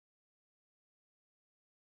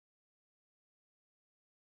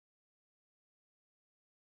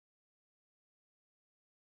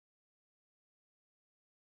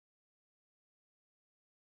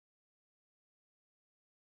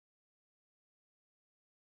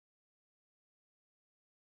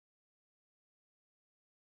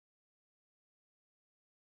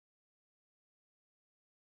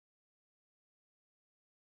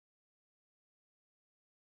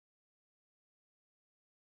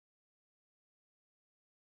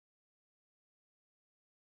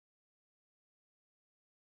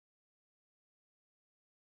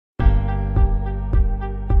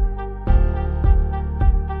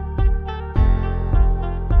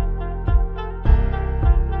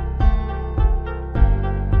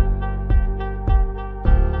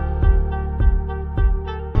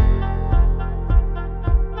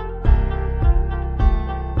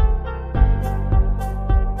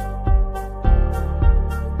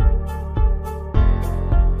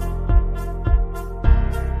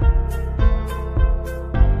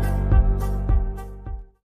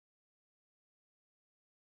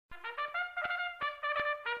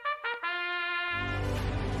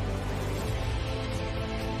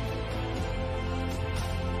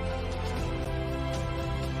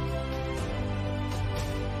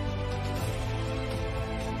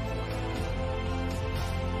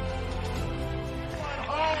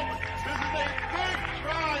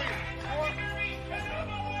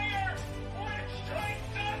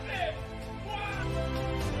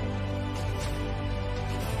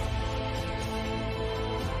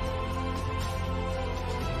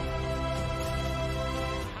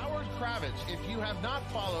kids. If you have not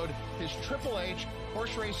followed his Triple H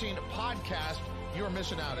Horse Racing podcast, you're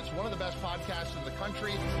missing out. It's one of the best podcasts in the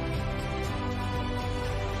country.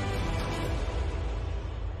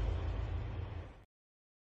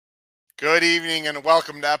 Good evening and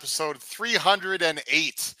welcome to episode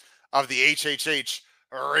 308 of the HHH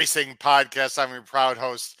Racing Podcast. I'm your proud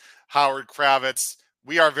host, Howard Kravitz.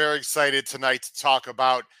 We are very excited tonight to talk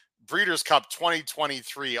about Breeders' Cup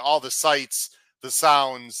 2023, all the sights, the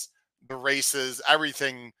sounds, the races,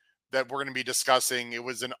 everything that we're going to be discussing. It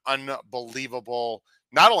was an unbelievable,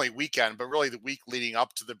 not only weekend, but really the week leading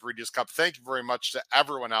up to the Breeders' Cup. Thank you very much to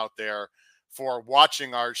everyone out there for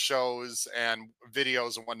watching our shows and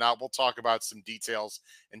videos and whatnot. We'll talk about some details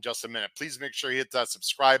in just a minute. Please make sure you hit that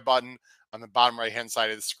subscribe button on the bottom right-hand side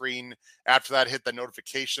of the screen. After that, hit the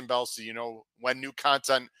notification bell so you know when new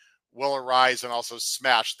content will arise, and also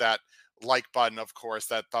smash that like button, of course,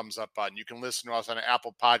 that thumbs up button. You can listen to us on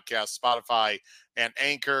Apple Podcasts, Spotify, and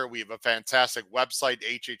Anchor. We have a fantastic website,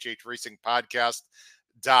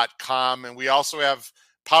 hhhracingpodcast.com, and we also have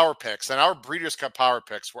Power Picks, and our Breeders' Cup Power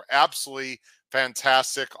Picks were absolutely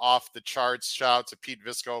fantastic, off the charts. Shout out to Pete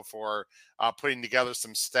Visco for putting together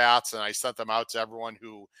some stats, and I sent them out to everyone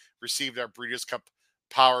who received our Breeders' Cup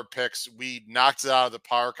Power Picks. We knocked it out of the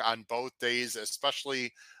park on both days,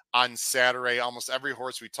 especially on Saturday. Almost every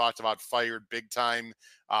horse we talked about fired big time.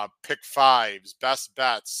 Pick fives, best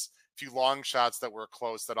bets, a few long shots that were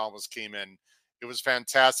close that almost came in. It was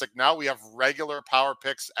fantastic. Now we have regular Power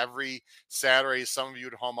Picks every Saturday. Some of you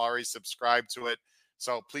at home already subscribe to it.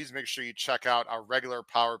 So please make sure you check out our regular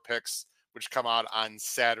Power Picks, which come out on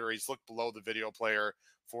Saturdays. Look below the video player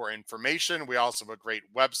for information. We also have a great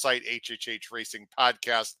website,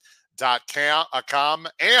 hhhracingpodcast.com.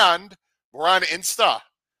 And we're on Insta.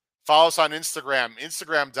 Follow us on Instagram,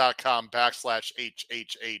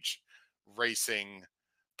 instagram.com/HHH Racing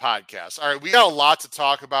Podcast. All right, we got a lot to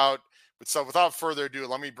talk about. So without further ado,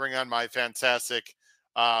 let me bring on my fantastic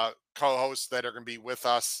co-hosts that are going to be with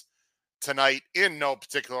us tonight in no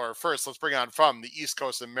particular order. First, let's bring on from the East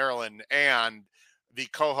Coast of Maryland and the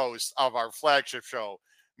co-host of our flagship show,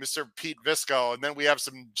 Mr. Pete Visco. And then we have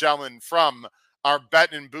some gentlemen from our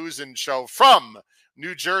Bettin' and Boozin' show from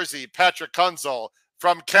New Jersey, Patrick Kunzel,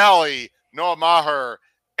 from Cali, Noah Maher,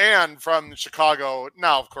 and from Chicago,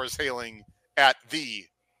 now, of course, hailing at the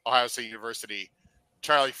Ohio State University,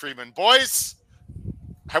 Charlie Freeman. Boys,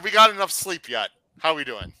 have we got enough sleep yet? How are we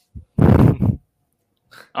doing?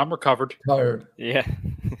 I'm recovered. Tired. Yeah.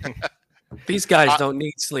 These guys don't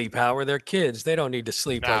need sleep, Howard. They're kids. They don't need to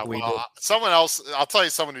sleep like we do. Someone else, I'll tell you,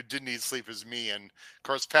 someone who did need sleep is me. And of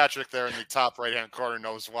course, Patrick there in the top right-hand corner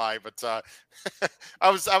knows why. But I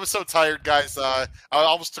was so tired, guys. I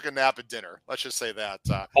almost took a nap at dinner. Let's just say that.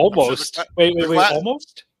 Almost. Wait,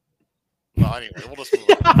 almost? Well, anyway, we'll just move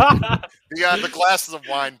on. The glasses of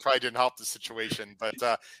wine probably didn't help the situation, but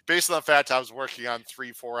based on the fact I was working on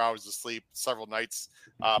 3-4 hours of sleep several nights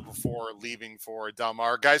before leaving for Del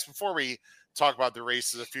Mar. Guys, before we talk about the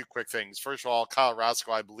races, a few quick things. First of all, Kyle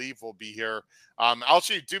Roscoe, I believe, will be here.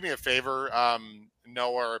 Also, do me a favor,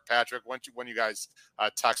 Noah or Patrick, when you guys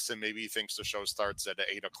text him, maybe he thinks the show starts at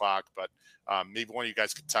 8 o'clock, but maybe one of you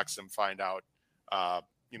guys could text him, find out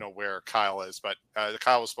where Kyle is. But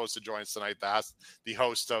Kyle was supposed to join us tonight, the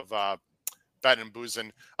host of Bettin' and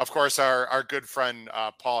Boozin'. Of course, our good friend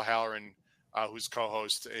Paul Halloran, whose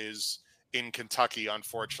co-host, is in Kentucky,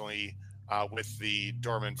 unfortunately, with the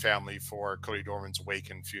Dorman family for Cody Dorman's wake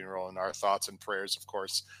and funeral. And our thoughts and prayers, of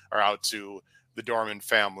course, are out to the Dorman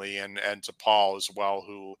family and to Paul as well,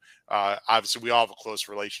 who obviously we all have a close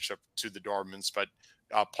relationship to the Dormans, but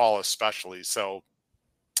Paul especially. So,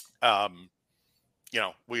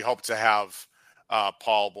 we hope to have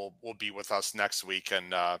Paul will be with us next week.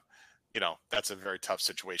 And, that's a very tough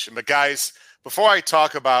situation. But guys, before I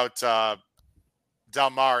talk about Del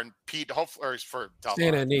Mar and Pete, hopefully for Del Mar.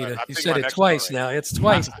 Santa Anita. You said it twice now. It's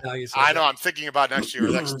twice now. You said I know. I'm thinking about next year,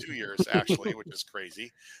 next 2 years, actually, which is crazy.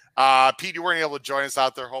 Pete, you weren't able to join us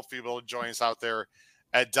out there. Hopefully you'll be able to join us out there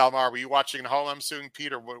at Del Mar. Were you watching at home, I'm assuming,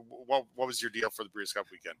 Pete, or what was your deal for the Breeders' Cup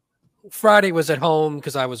weekend? Friday was at home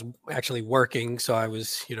because I was actually working. So I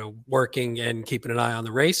was, working and keeping an eye on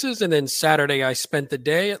the races. And then Saturday I spent the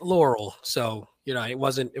day at Laurel. So, it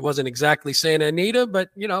wasn't exactly Santa Anita, but,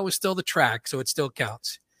 it was still the track. So it still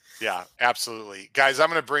counts. Yeah, absolutely. Guys, I'm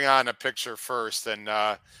going to bring on a picture first. And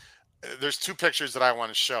there's two pictures that I want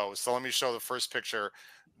to show. So let me show the first picture.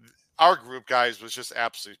 Our group, guys, was just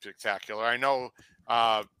absolutely spectacular. I know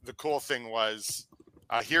the cool thing was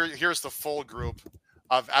here's the full group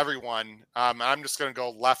of everyone. I'm just going to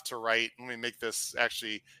go left to right. Let me make this,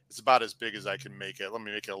 actually, it's about as big as I can make it. Let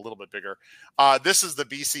me make it a little bit bigger. This is the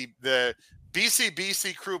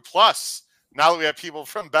BCBC Crew Plus. Now that we have people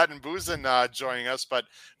from Bet and Boozin joining us, but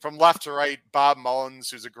from left to right, Bob Mullins,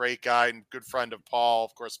 who's a great guy and good friend of Paul,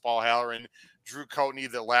 of course, Paul Halloran, Drew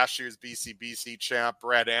Coatney, the last year's BCBC champ,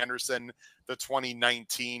 Brad Anderson, the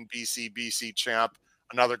 2019 BCBC champ,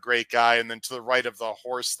 another great guy. And then to the right of the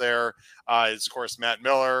horse there is, of course, Matt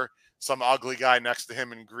Miller, some ugly guy next to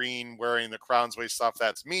him in green wearing the Crown's Way stuff.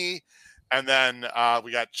 That's me. And then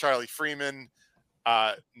we got Charlie Freeman,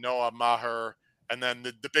 Noah Maher, and then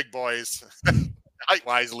the big boys,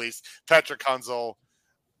 height-wise at least, Patrick Hunzel,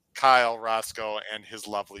 Kyle Roscoe, and his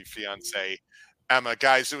lovely fiance, Emma.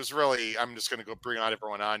 Guys, it was really, I'm just going to go bring on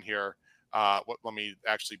everyone on here. Let me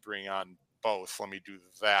actually bring on both. Let me do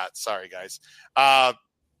that. Sorry, guys.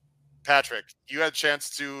 Patrick, you had a chance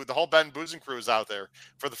to, the whole Ben Boozin crew is out there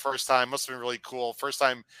for the first time. Must have been really cool. First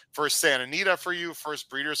Santa Anita for you, first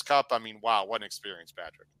Breeders' Cup. I mean, wow, what an experience,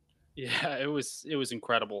 Patrick. Yeah, it was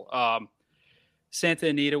incredible. Santa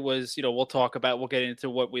Anita was, we'll get into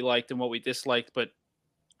what we liked and what we disliked, but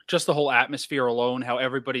just the whole atmosphere alone, how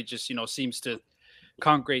everybody just, seems to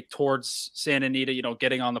congregate towards Santa Anita,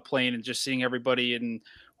 getting on the plane and just seeing everybody in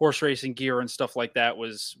horse racing gear and stuff like that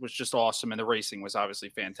was just awesome. And the racing was obviously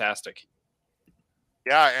fantastic.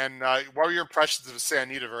 Yeah. And what were your impressions of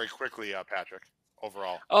Santa Anita very quickly, Patrick,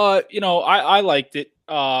 overall? I liked it.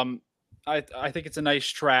 I think it's a nice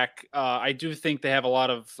track. I do think they have a lot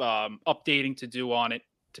of updating to do on it,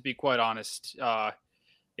 to be quite honest. The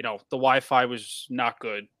Wi-Fi was not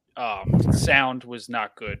good. Sound was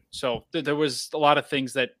not good. So there was a lot of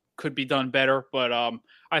things that could be done better, but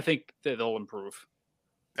I think that they'll improve.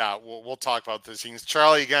 Yeah, we'll talk about those things.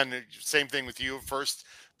 Charlie, again, same thing with you. First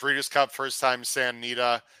Breeders' Cup, first time Santa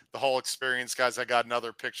Anita, the whole experience, guys. I got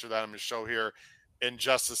another picture that I'm going to show here in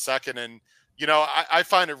just a second. And, I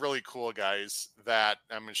find it really cool, guys, that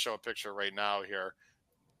I'm going to show a picture right now here.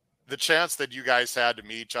 The chance that you guys had to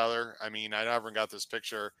meet each other. I mean, I never got this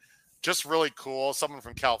picture. Just really cool. Someone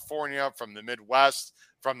from California, from the Midwest,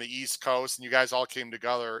 from the East Coast, and you guys all came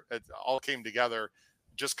together.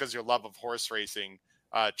 Just because your love of horse racing.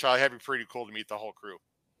 Charlie, that'd be pretty cool to meet the whole crew.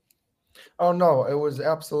 Oh, no, it was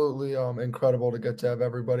absolutely incredible to get to have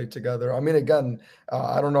everybody together. I mean, again,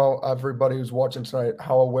 I don't know everybody who's watching tonight,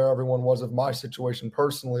 how aware everyone was of my situation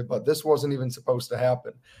personally, but this wasn't even supposed to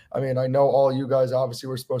happen. I mean, I know all you guys obviously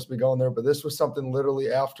were supposed to be going there, but this was something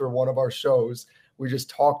literally after one of our shows. We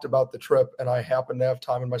just talked about the trip, and I happened to have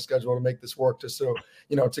time in my schedule to make this work. Just so,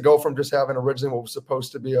 to go from just having originally what was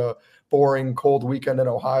supposed to be a boring, cold weekend in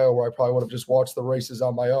Ohio where I probably would have just watched the races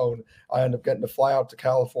on my own, I ended up getting to fly out to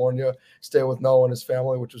California, stay with Noah and his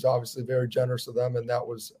family, which was obviously very generous of them, and that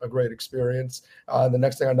was a great experience. And the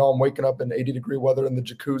next thing I know, I'm waking up in 80-degree weather in the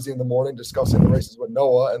jacuzzi in the morning, discussing the races with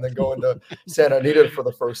Noah, and then going to Santa Anita for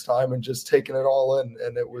the first time and just taking it all in.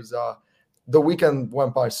 And it was the weekend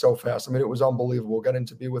went by so fast. I mean, it was unbelievable getting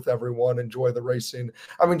to be with everyone, enjoy the racing.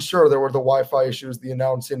 I mean, sure, there were the Wi-Fi issues, the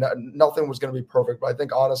announcing, nothing was going to be perfect, but I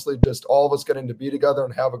think honestly, just all of us getting to be together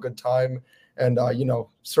and have a good time and,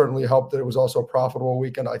 certainly helped that it was also a profitable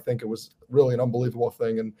weekend. I think it was really an unbelievable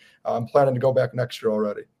thing. And I'm planning to go back next year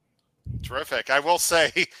already. Terrific. I will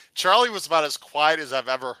say Charlie was about as quiet as I've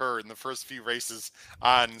ever heard in the first few races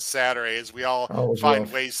on Saturday, as we all find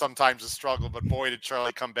rough ways sometimes to struggle, but boy, did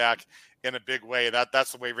Charlie come back in a big way.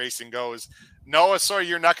 That's the way racing goes. Noah, sorry,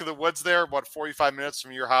 your neck of the woods there, about 45 minutes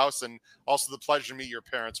from your house, and also the pleasure to meet your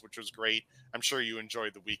parents, which was great. I'm sure you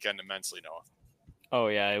enjoyed the weekend immensely, Noah. Oh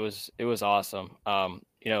yeah, it was awesome. That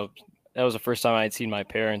was the first time I had seen my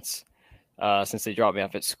parents since they dropped me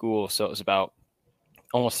off at school. So it was about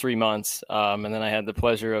almost 3 months. And then I had the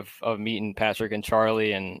pleasure of meeting Patrick and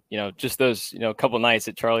Charlie, and, just those, couple nights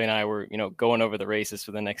that Charlie and I were, going over the races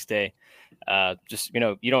for the next day.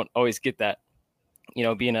 You don't always get that,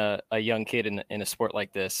 being a young kid in a sport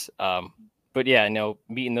like this. But yeah,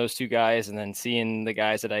 meeting those two guys and then seeing the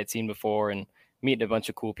guys that I had seen before and meeting a bunch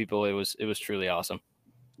of cool people, it was truly awesome.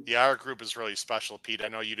 Yeah, our group is really special, Pete. I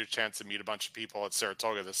know you had a chance to meet a bunch of people at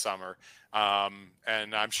Saratoga this summer,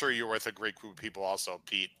 and I'm sure you're with a great group of people also,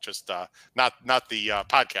 Pete. Just not the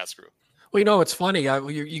podcast group. Well, it's funny.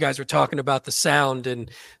 You guys were talking about the sound and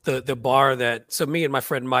the bar so me and my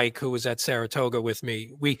friend Mike, who was at Saratoga with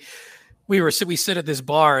me, we we sit at this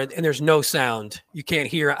bar and there's no sound. You can't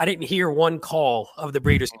hear. I didn't hear one call of the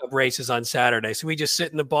Breeders' Cup races on Saturday. So we just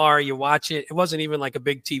sit in the bar, you watch it. It wasn't even like a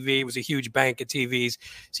big TV. It was a huge bank of TVs.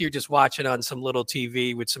 So you're just watching on some little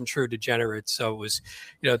TV with some true degenerates. So it was,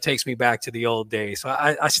 it takes me back to the old days. So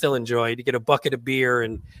I still enjoy it. You get a bucket of beer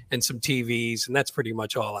and some TVs, and that's pretty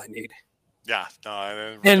much all I need. Yeah.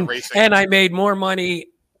 And I made more money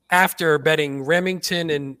after betting Remington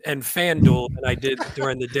and FanDuel than I did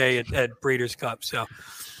during the day at Breeders' Cup. So,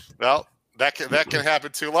 well, that can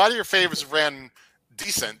happen too. A lot of your favorites ran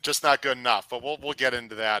decent, just not good enough. But we'll get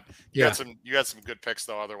into that. You had some good picks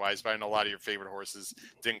though. Otherwise, but I know a lot of your favorite horses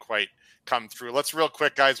didn't quite come through. Let's real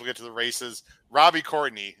quick, guys. We'll get to the races. Robbie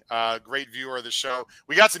Courtney, great viewer of the show.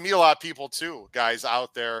 We got to meet a lot of people too, guys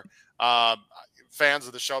out there, fans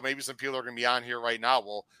of the show. Maybe some people are going to be on here right now.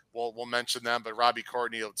 We'll mention them, but Robbie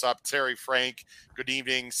Courtney, what's up? Terry Frank, good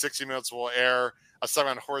evening. 60 Minutes will air a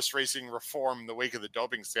segment on horse racing reform in the wake of the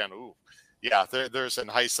doping scandal. Ooh, yeah, there's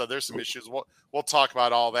some there's some issues. We'll talk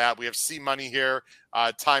about all that. We have C Money here.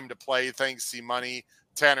 Time to play. Thanks, C Money.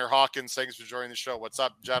 Tanner Hawkins, thanks for joining the show. What's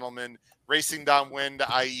up, gentlemen? Racing Downwind,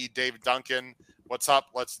 i.e. Dave Duncan. What's up?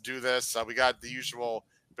 Let's do this. We got the usual,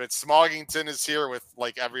 but Smoggington is here with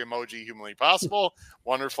like every emoji humanly possible.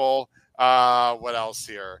 Wonderful. What else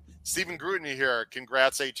here? Stephen Gruden here.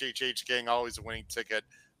 Congrats, HHH gang. Always a winning ticket.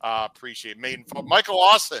 Appreciate it. Michael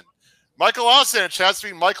Austin. It has to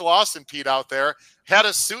be Michael Austin, Pete, out there. Had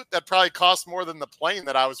a suit that probably cost more than the plane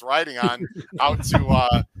that I was riding on out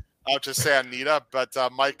to San Anita. But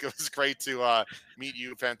Mike, it was great to meet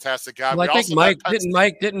you. Fantastic guy. Well, I think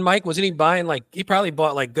Mike wasn't he buying he probably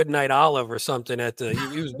bought like Goodnight Olive or something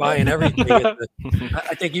he was buying everything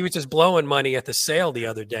I think he was just blowing money at the sale the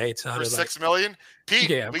other day. It for $6 million. Pete,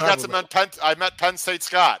 yeah, we got some I met Penn State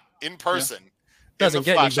Scott in person. Yeah. Doesn't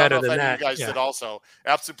get any better than that. You guys did also.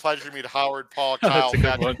 Absolute pleasure to meet Howard, Paul, Kyle,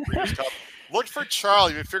 Matt. Looked for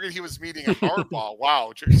Charlie. We figured he was meeting a hardball.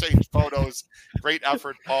 Wow, you're saying photos. Great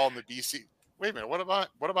effort, Paul, in the BC. Wait a minute. What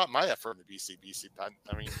about my effort in the BCBC?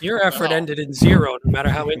 I mean, your effort ended in zero, no matter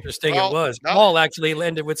how interesting it was. No. Paul actually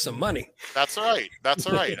ended with some money. That's all right.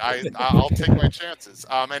 I'll take my chances.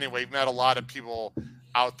 Anyway, we've met a lot of people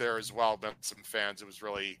out there as well. Met some fans. It was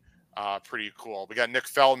really pretty cool. We got Nick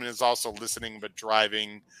Feldman is also listening but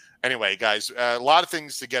driving. Anyway, guys, a lot of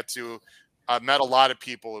things to get to. Met a lot of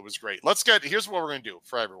people. It was great. Here's what we're going to do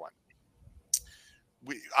for everyone.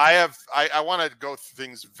 I want to go through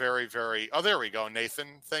things very, very. Oh, there we go, Nathan.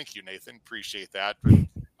 Thank you, Nathan. Appreciate that. But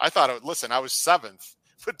I thought, I was 7th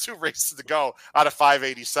with 2 races to go out of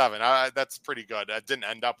 587. That's pretty good. That didn't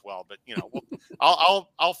end up well, but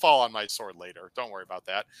I'll fall on my sword later. Don't worry about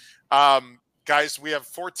that. Guys, we have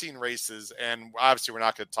 14 races, and obviously we're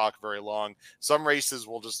not going to talk very long. Some races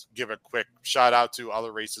we'll just give a quick shout out to.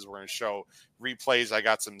 Other races we're going to show replays. I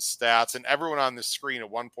got some stats, and everyone on the screen at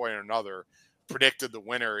one point or another predicted the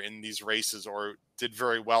winner in these races or did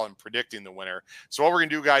very well in predicting the winner. So what we're going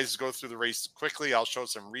to do, guys, is go through the races quickly. I'll show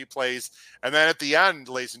some replays. And then at the end,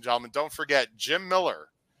 ladies and gentlemen, don't forget Jim Miller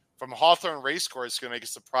from Hawthorne Racecourse is going to make a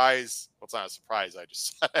surprise. Well, it's not a surprise. I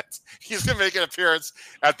just said it. He's going to make an appearance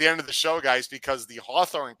at the end of the show, guys, because the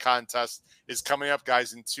Hawthorne contest is coming up,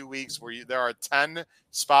 guys, in 2 weeks where there are 10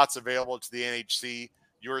 spots available to the NHC.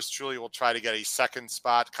 Yours truly will try to get a second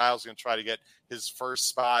spot. Kyle's going to try to get his first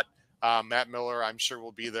spot. Matt Miller, I'm sure,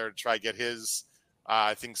 will be there to try to get his,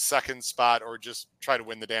 I think, second spot or just try to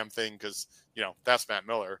win the damn thing because, that's Matt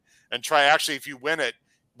Miller. And actually, if you win it,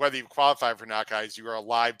 whether you qualify for or not, guys, you are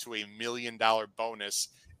alive to $1 million bonus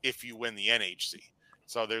if you win the NHC.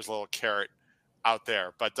 So there's a little carrot out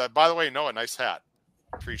there. But by the way, Noah, nice hat.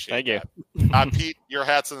 Appreciate it. Thank you. Pete, your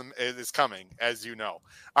hat is coming, as you know.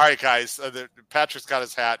 All right, guys. Patrick's got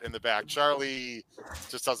his hat in the back. Charlie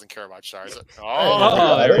just doesn't care about Charlie.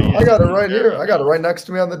 I got it right here. I got it right next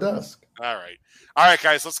to me on the desk. All right,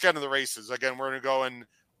 guys. Let's get into the races. Again, we're going to go in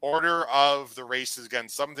order of the races. Again,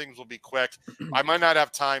 some things will be quick. I might not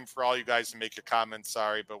have time for all you guys to make a comment.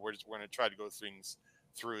 Sorry, but we're going to try to go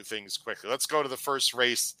through things quickly. Let's go to the first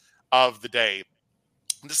race of the day.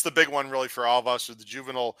 This is the big one, really, for all of us, with the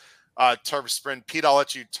juvenile turf sprint. Pete, I'll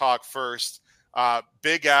let you talk first.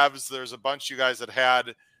 Big Evs, there's a bunch of you guys that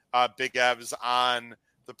had Big Evs on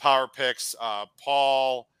the power picks.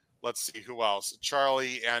 Paul, let's see, who else?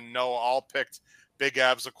 Charlie and Noah all picked Big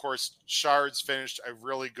Evs. Of course, Shards finished a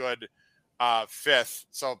really good 5th.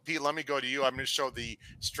 So, Pete, let me go to you. I'm going to show the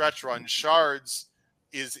stretch run. Shards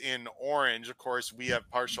is in orange. Of course, we have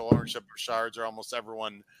partial ownership of Shards, or almost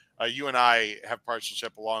everyone. You and I have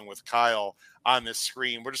partialship along with Kyle on this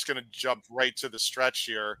screen. We're just going to jump right to the stretch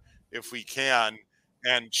here if we can.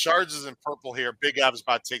 And Shards is in purple here. Big Ev's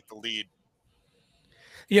about to take the lead.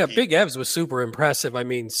 Yeah, Big Evs was super impressive. I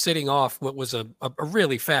mean, sitting off what was a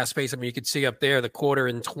really fast pace. I mean, you could see up there the quarter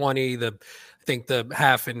in 20, I think the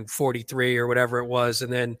half in 43 or whatever it was.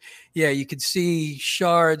 And then, yeah, you could see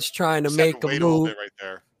Shards trying to make a wait move. a little bit right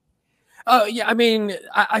there. Oh, yeah. I mean,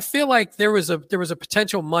 I feel like there was a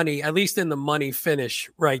potential money, at least in the money finish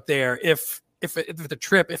right there. If the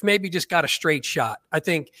trip, if maybe just got a straight shot. I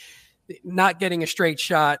think not getting a straight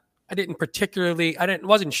shot,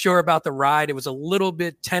 wasn't sure about the ride. It was a little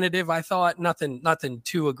bit tentative, I thought. Nothing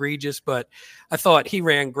too egregious, but I thought he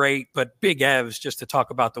ran great. But Big Evs, just to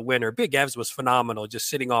talk about the winner, Big Evs was phenomenal, just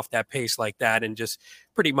sitting off that pace like that and just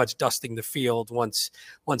pretty much dusting the field once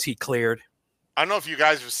he cleared. I don't know if you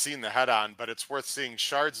guys have seen the head-on, but it's worth seeing.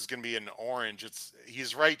 Shards is going to be in orange.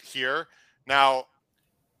 He's right here. Now,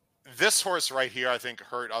 this horse right here, I think,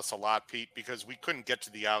 hurt us a lot, Pete, because we couldn't get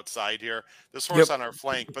to the outside here. This horse on our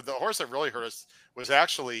flank, but the horse that really hurt us was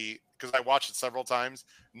actually, because I watched it several times,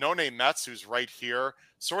 No Name Mets, who's right here,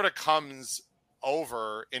 sort of comes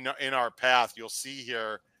over in our path. You'll see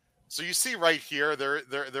here. So you see right here,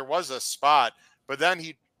 there was a spot, but then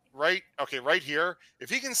right here,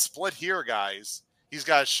 if he can split here, guys, he's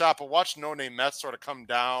got a shot. But watch No Name Mets sort of come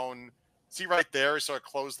down. See right there, sort of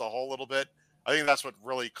close the hole a little bit. I think that's what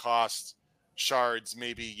really cost Shards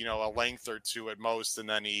maybe, a length or two at most, and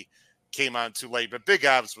then he came on too late. But Big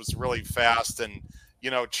Evs was really fast, and,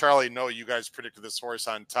 Charlie, you guys predicted this horse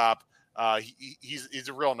on top. He's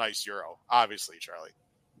a real nice Euro, obviously, Charlie.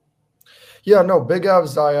 Yeah, no, Big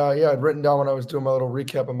Evs, I'd written down when I was doing my little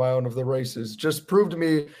recap of my own of the races. Just proved to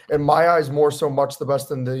me, in my eyes, more so much the best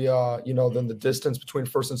than than the distance between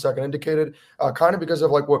first and second indicated, kind of because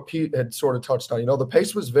of like what Pete had sort of touched on. The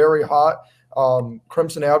pace was very hot.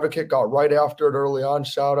 Crimson Advocate got right after it early on.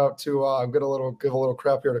 Shout out to I'm gonna give a little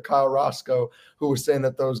crap here to Kyle Roscoe, who was saying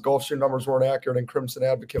that those Gulf Stream numbers weren't accurate and Crimson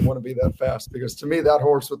Advocate wouldn't be that fast, because to me that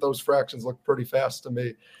horse with those fractions looked pretty fast to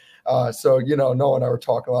me. So Noah and I were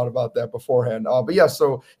talking a lot about that beforehand. But yeah,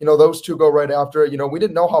 so those two go right after it. We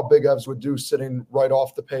didn't know how Big Evs would do sitting right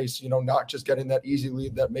off the pace, not just getting that easy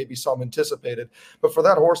lead that maybe some anticipated. But for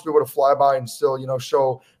that horse, we would have fly by and still,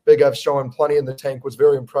 show Big Evs showing plenty in the tank was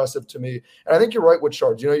very impressive to me. And I think you're right with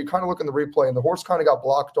Shards. You kind of look in the replay and the horse kind of got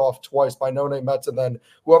blocked off twice by No Name Mets and then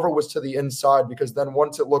whoever was to the inside, because then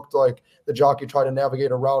once it looked like the jockey tried to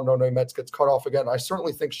navigate around, No Name Mets gets cut off again. I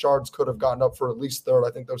certainly think Shards could have gotten up for at least third. I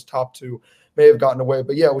think those top two may have gotten away.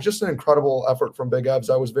 But yeah, it was just an incredible effort from Big Evs.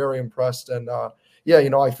 I was very impressed. And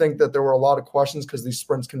I think that there were a lot of questions because these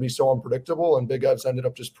sprints can be so unpredictable, and Big Evs ended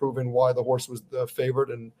up just proving why the horse was the favorite,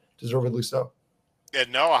 and deservedly so. Yeah,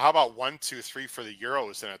 Noah, how about 1, 2, 3 for the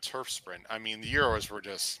Euros in a turf sprint? I mean, the Euros were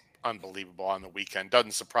just unbelievable on the weekend.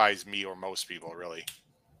 Doesn't surprise me or most people, really.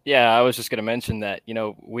 Yeah, I was just going to mention that,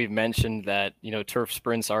 we've mentioned that, turf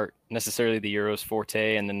sprints aren't necessarily the Euros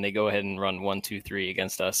forte, and then they go ahead and run 1, 2, 3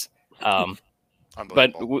 against us.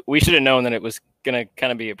 But we should have known that it was going to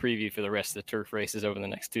kind of be a preview for the rest of the turf races over the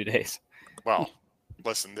next 2 days. Well,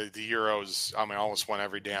 listen, the Euros, almost won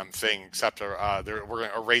every damn thing except a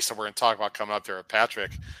race that we're going to talk about coming up there.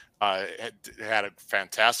 Patrick had a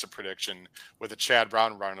fantastic prediction with a Chad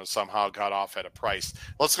Brown run who somehow got off at a price.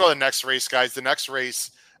 Let's go to the next race, guys. The next race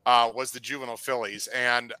was the Juvenile Fillies,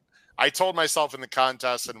 and I told myself in the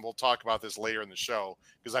contest, and we'll talk about this later in the show,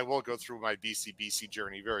 because I will go through my BCBC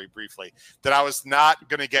journey very briefly, that I was not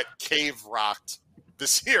going to get cave rocked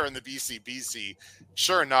this year in the BCBC.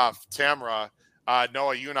 Sure enough, Tamara,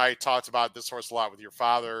 Noah, you and I talked about this horse a lot with your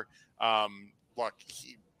father. Look,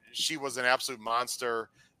 she was an absolute monster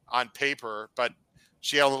on paper, but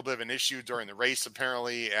she had a little bit of an issue during the race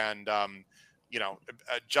apparently. And,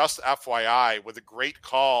 just FYI, with a great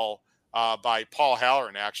call by Paul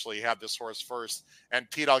Halloran, actually had this horse first. And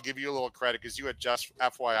Pete, I'll give you a little credit because you had just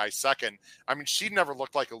FYI second. I mean, she never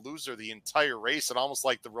looked like a loser the entire race, and almost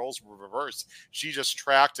like the roles were reversed. She just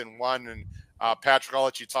tracked and won. And Patrick, I'll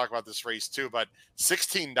let you talk about this race too, but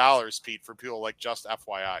 $16, Pete, for people like just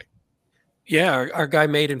FYI. Yeah, our guy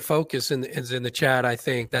Made in Focus is in the chat. I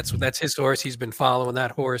think that's his horse. He's been following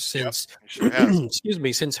that horse since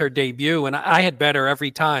since her debut, and I had bet her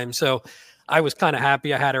every time. So I was kind of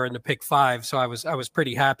happy. I had her in the pick 5, so I was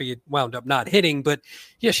pretty happy. It wound up not hitting, but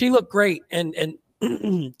yeah, she looked great. And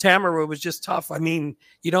Tamara was just tough. I mean,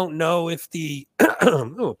 you don't know if the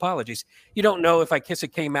apologies. You don't know if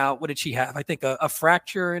it came out. What did she have? I think a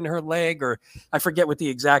fracture in her leg, or I forget what the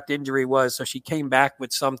exact injury was. So she came back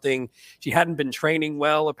with something. She hadn't been training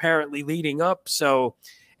well, apparently, leading up. So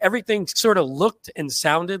everything sort of looked and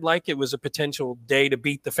sounded like it was a potential day to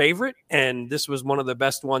beat the favorite. And this was one of the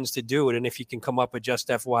best ones to do it. And if you can come up with just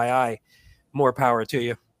FYI, more power to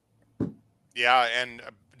you. Yeah. And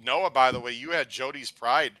Noah, by the way, you had Jody's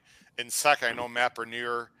Pride in second. I know Matt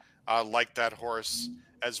Bernier liked that horse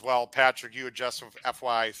as well. Patrick, you had just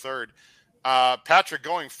FYI third. Patrick,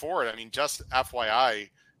 going forward, I mean, just FYI,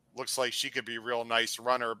 looks like she could be a real nice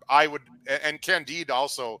runner. And Candide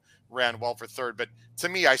also ran well for third, but to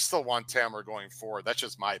me, I still want Tamara going forward. That's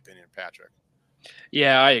just my opinion, Patrick.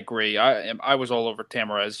 Yeah, I agree. I was all over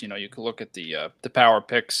Tamarez. You could look at the power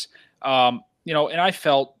picks. And I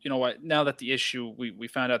felt, now that the issue, we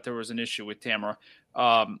found out there was an issue with Tamara.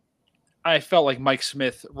 I felt like Mike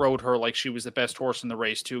Smith rode her like she was the best horse in the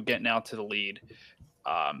race too, getting out to the lead.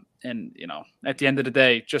 And at the end of the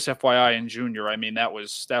day, just FYI in junior, I mean, that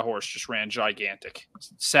horse just ran gigantic,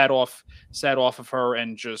 sat off of her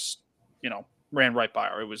and just, ran right by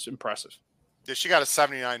her. It was impressive. Yeah, she got a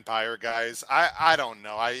 79 by her, guys. I don't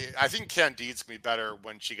know. I think Candide's going to be better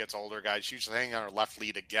when she gets older, guys. She's hanging on her left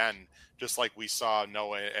lead again, just like we saw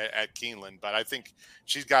Noah at Keeneland. But I think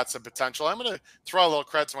she's got some potential. I'm going to throw a little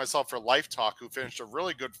credit to myself for Life Talk, who finished a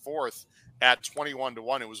really good fourth at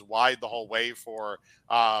 21-1. It was wide the whole way for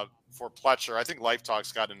Pletcher. I think Life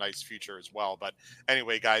Talk's got a nice future as well. But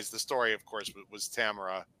anyway, guys, the story, of course, was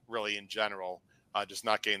Tamara really in general, just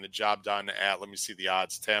not getting the job done at, let me see the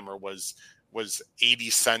odds. Tamara was 80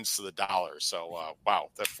 cents to the dollar. So, wow,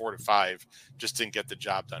 that 4 to 5 just didn't get the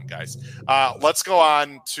job done, guys. Let's go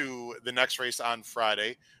on to the next race on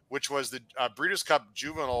Friday, which was the Breeders' Cup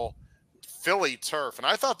Juvenile Philly Turf. And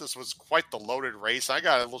I thought this was quite the loaded race. I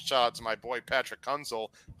got a little shout out to my boy, Patrick Kunzel,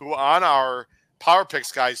 who on our Power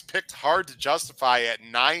Picks, guys, picked Hard to Justify at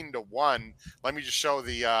 9-1. Let me just show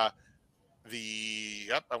I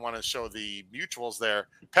want to show the mutuals there.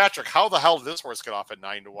 Patrick, how the hell did this horse get off at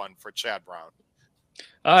 9-1 for Chad Brown?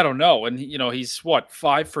 I don't know. And he's what,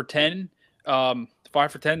 5 for 10? 5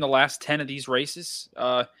 for 10 the last 10 of these races.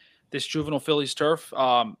 This Juvenile Phillies Turf.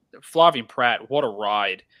 Flavien Prat, what a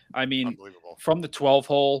ride. I mean, from the 12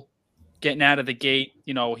 hole, getting out of the gate,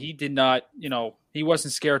 he did not, he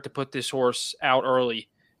wasn't scared to put this horse out early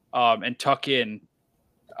and tuck in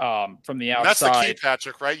from the outside. That's the key,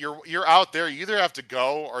 Patrick, right? You're out there. You either have to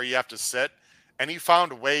go or you have to sit. And he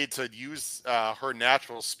found a way to use her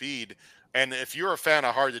natural speed. And if you're a fan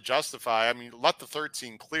of Hard to Justify, I mean, let the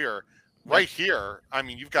 13 clear right here. I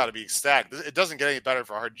mean, you've got to be ecstatic. It doesn't get any better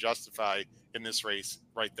for Hard to Justify in this race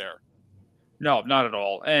right there. No, not at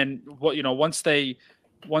all. And once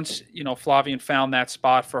Flavien found that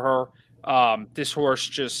spot for her, this horse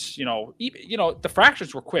just, the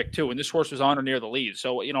fractions were quick too. And this horse was on or near the lead.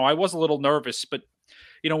 So, I was a little nervous, but,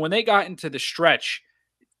 when they got into the stretch,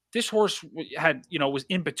 this horse had, was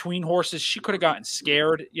in between horses. She could have gotten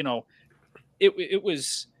scared. It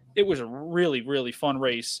was a really, really fun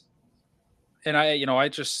race. And I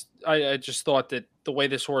just thought that the way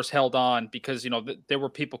this horse held on, because, there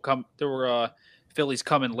were fillies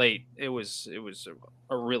coming late. It was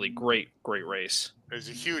a really great race. It was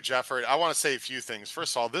a huge effort. I want to say a few things.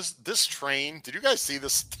 First of all, this train, did you guys see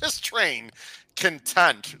this? This train,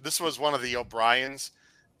 Content. This was one of the O'Briens.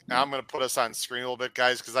 And I'm going to put us on screen a little bit,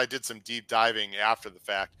 guys, because I did some deep diving after the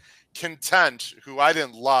fact. Content, who I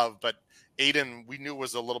didn't love, but Aiden, we knew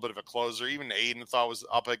was a little bit of a closer. Even Aiden thought was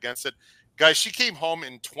up against it. Guys, she came home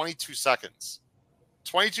in 22 seconds.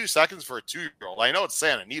 22 seconds for a 2-year-old. I know it's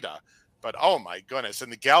Santa Anita, but oh my goodness.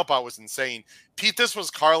 And the gallop out was insane. Pete, this was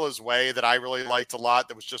Carla's Way that I really liked a lot.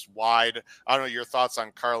 That was just wide. I don't know your thoughts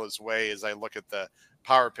on Carla's Way as I look at the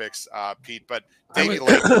Power Picks, Pete, but Davey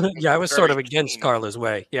Lane. I was sort of against Carla's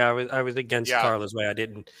Way. Yeah, I was against Carla's Way. I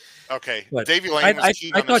didn't. Okay, Davey Lane. I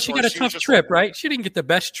thought she got a tough trip, right? She didn't get the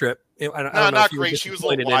best trip. No, not great. She was a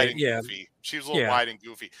little wide and goofy. She was a little wide and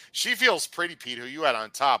goofy. She feels pretty, Pete, who you had on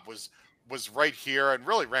top was right here and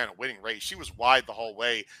really ran a winning race. She was wide the whole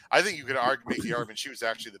way. I think you could make the argument she was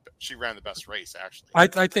actually she ran the best race, actually.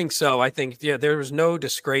 I think so. I think there was no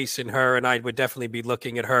disgrace in her, and I would definitely be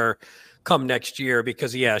looking at her come next year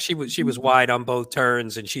because she was wide on both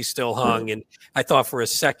turns and she still hung, and I thought for a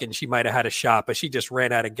second she might have had a shot, but she just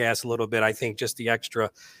ran out of gas a little bit. I think just the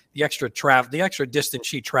extra distance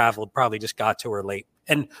she traveled probably just got to her late.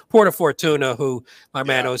 And Porta Fortuna, who my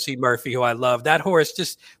man O.C. Murphy, who I love, that horse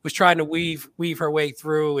just was trying to weave her way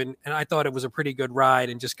through, and I thought it was a pretty good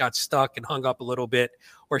ride and just got stuck and hung up a little bit,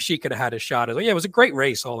 or she could have had a shot as well. Yeah, it was a great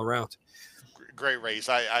race all around. Great race.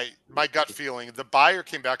 My gut feeling, the buyer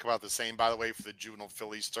came back about the same, by the way, for the Juvenile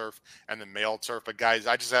Phillies Turf and the male turf. But guys,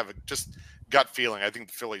 I just have a gut feeling. I think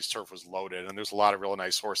the Phillies Turf was loaded, and there's a lot of really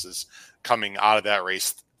nice horses coming out of that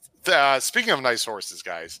race. Speaking of nice horses,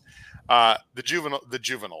 guys, the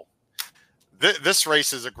Juvenile. This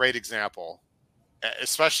race is a great example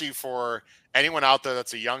especially for anyone out there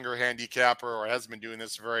that's a younger handicapper or hasn't been doing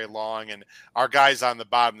this very long. And our guys on the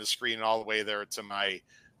bottom of the screen and all the way there to my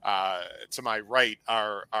right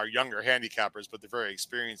are younger handicappers, but they're very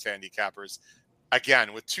experienced handicappers.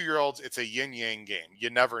 Again, with 2-year-olds, it's a yin-yang game. You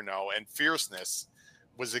never know. And Fierceness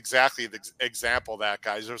was exactly the example of that,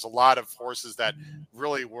 guys. There's a lot of horses that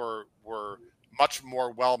really were much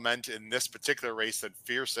more well-meant in this particular race than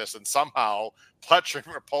Fierceness. And somehow Pletcher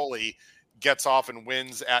Rapoli gets off and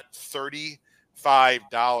wins at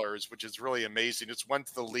 $35, which is really amazing. Just went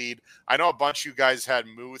to the lead. I know a bunch of you guys had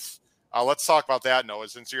Muth. Let's talk about that, Noah,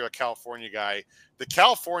 since you're a California guy. The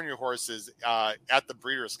California horses at the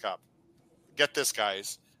Breeders' Cup, get this,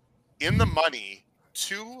 guys, in the money,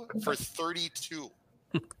 2 for 32.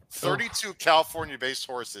 32 California-based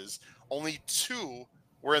horses. Only 2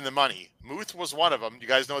 were in the money. Muth was one of them. You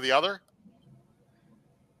guys know the other?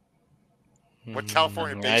 What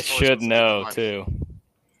California-based I should know, too.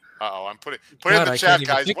 Uh-oh, I'm putting in the chat,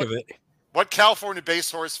 guys. What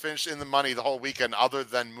California-based horse finished in the money the whole weekend other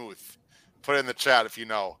than Muth? Put it in the chat if you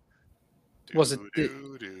know. Was it?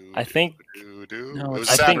 I think it was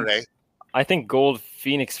Saturday. I think Gold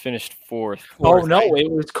Phoenix finished 4th. Oh no,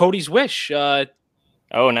 it was Cody's Wish. National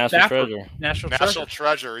Treasure. National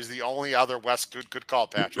Treasure is the only other West. Good call,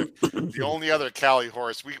 Patrick. The only other Cali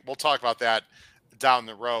horse. We'll talk about that down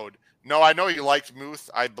the road. No, I know you liked Muth.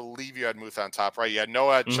 I believe you had Muth on top, right? You had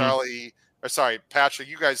Noah, Charlie, Patrick.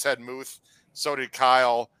 You guys had Muth. So did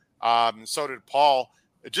Kyle. So did Paul.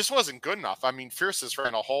 It just wasn't good enough. I mean, Fierceness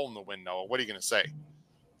ran a hole in the wind, Noah. What are you going to say?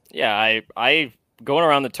 Yeah, I going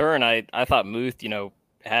around the turn, I thought Muth,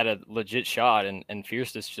 had a legit shot, and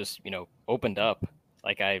Fierceness just, opened up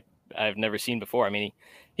like I've never seen before. I mean,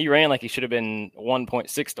 he ran like he should have been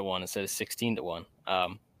 1.6 to 1 instead of 16 to 1.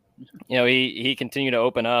 He continued to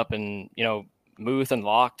open up, and Muth and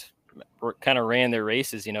Locked kind of ran their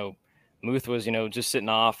races. Muth was just sitting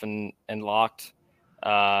off, and Locked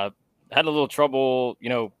had a little trouble,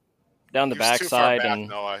 down the backside. And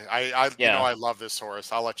Noah. I love this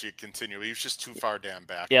horse. I'll let you continue. He was just too far damn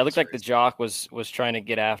back. Yeah, it looked like the jock was trying to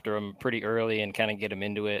get after him pretty early and kind of get him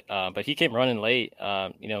into it. But he came running late.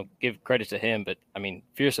 Give credit to him. But I mean,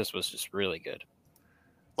 Fierceness was just really good.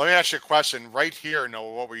 Let me ask you a question right here,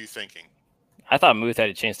 Noah. What were you thinking? I thought Muth had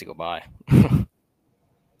a chance to go by.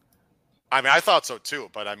 I mean, I thought so too,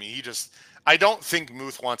 but I mean, I don't think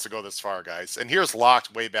Muth wants to go this far, guys. And here's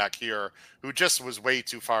Locked way back here, who just was way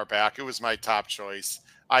too far back. It was my top choice.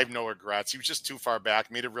 I have no regrets. He was just too far back,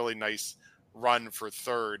 made a really nice run for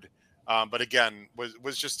third. But again,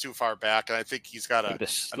 was just too far back. And I think he's got look at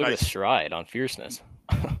the stride on Fierceness.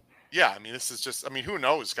 Yeah, I mean, this is just, who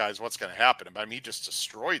knows, guys, what's going to happen. But I mean, he just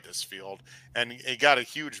destroyed this field. And he got a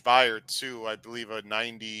huge buyer, too, I believe a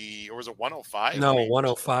 90, or was it 105? No,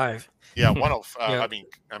 105. Yeah, 105. Yeah.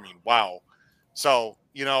 I mean, wow. So,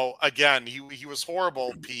 again, he was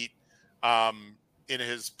horrible, Pete, in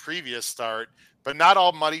his previous start. But not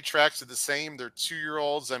all muddy tracks are the same. They're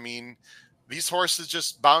 2-year-olds. I mean, these horses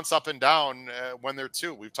just bounce up and down when they're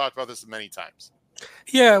 2. We've talked about this many times.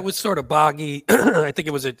 Yeah, it was sort of boggy. I think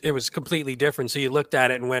it was completely different. So you looked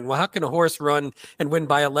at it and went, well, how can a horse run and win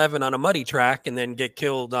by 11 on a muddy track and then get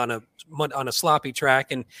killed on a sloppy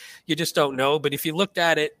track? And you just don't know. But if you looked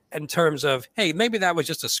at it in terms of, hey, maybe that was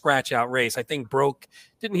just a scratch out race. I think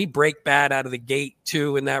didn't he break bad out of the gate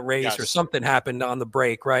too in that race? Yes. Or something happened on the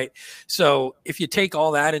break, right? So if you take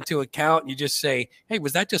all that into account, you just say, hey,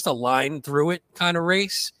 was that just a line through it kind of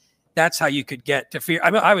race? That's how you could get to fear.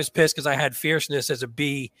 I mean, I was pissed because I had Fierceness as a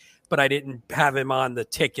B, but I didn't have him on the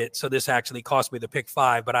ticket. So this actually cost me the pick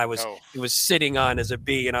 5, but it was sitting on as a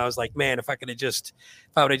B. And I was like, man, if I would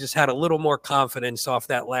have just had a little more confidence off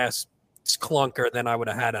that last clunker, then that would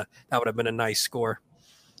have been a nice score.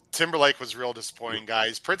 Timberlake was real disappointing,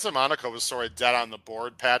 guys. Prince of Monaco was sort of dead on the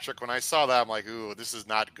board, Patrick. When I saw that, I'm like, ooh, this is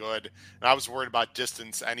not good. And I was worried about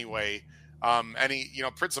distance anyway.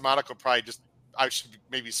 Prince of Monaco probably I should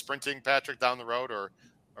maybe sprinting, Patrick, down the road, or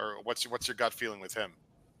what's your gut feeling with him?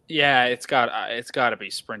 Yeah, it's got to be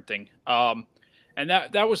sprinting. And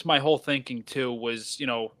that was my whole thinking too. Was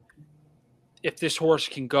if this horse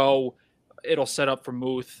can go, it'll set up for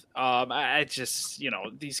Muth. I just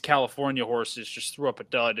these California horses just threw up a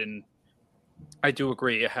dud, and I do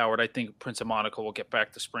agree, Howard. I think Prince of Monaco will get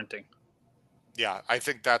back to sprinting. Yeah, I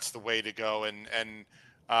think that's the way to go, and.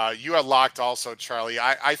 You had Locked also, Charlie.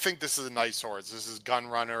 I think this is a nice horse. This is Gun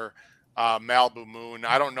Runner, Malibu Moon.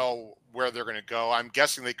 I don't know where they're going to go. I'm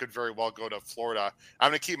guessing they could very well go to Florida.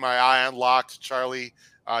 I'm going to keep my eye on Locked, Charlie.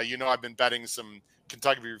 I've been betting some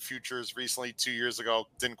Kentucky Futures recently 2 years ago.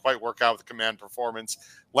 Didn't quite work out with the Command Performance.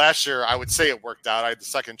 Last year, I would say it worked out. I had the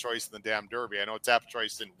second choice in the damn Derby. I know Tap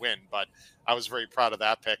Choice didn't win, but I was very proud of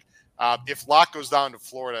that pick. If Locke goes down to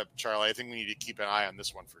Florida, Charlie, I think we need to keep an eye on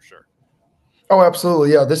this one for sure. Oh,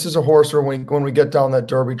 absolutely. Yeah, this is a horse when we get down that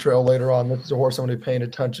Derby trail later on, this is a horse I'm going to be paying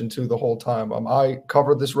attention to the whole time. I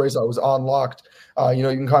covered this race. I was on Locked. You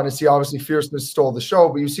can kind of see, obviously, Fierceness stole the show,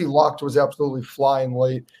 but you see Locked was absolutely flying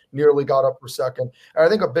late, nearly got up for second. And I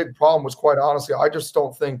think a big problem was, quite honestly, I just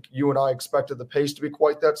don't think you and I expected the pace to be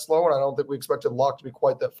quite that slow, and I don't think we expected Locked to be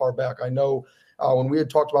quite that far back. I know when we had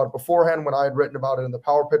talked about it beforehand, when I had written about it in the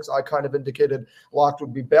Power Picks, I kind of indicated Locked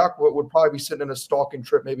would be back, but would probably be sitting in a stalking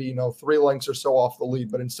trip, maybe 3 lengths or so off the lead.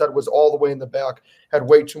 But instead was all the way in the back, had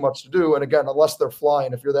way too much to do. And again, unless they're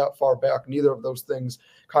flying, if you're that far back, neither of those things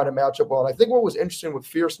kind of match up well. And I think what was interesting with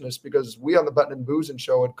Fierceness, because we on the Betting and Boozing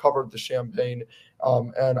show had covered the Champagne,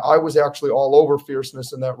 and I was actually all over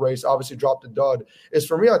Fierceness in that race, obviously dropped a dud, is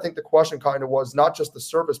for me, I think the question kind of was not just the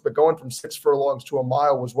surface, but going from 6 furlongs to a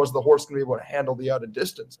mile was the horse going to be able to handle the added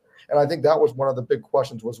distance? And I think that was one of the big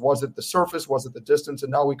questions was it the surface? Was it the distance?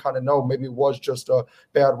 And now we kind of know maybe it was just a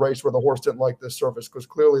bad race where the horse didn't like the surface, because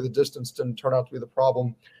clearly the distance didn't turn out to be the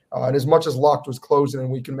problem. And as much as Locked was closing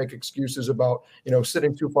and we can make excuses about,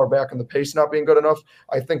 sitting too far back and the pace not being good enough,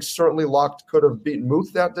 I think certainly Locked could have beaten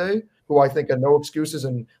Muth that day, who I think had no excuses.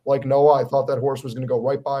 And like Noah, I thought that horse was going to go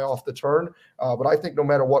right by off the turn. But I think no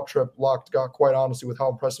matter what trip Locked got, quite honestly, with how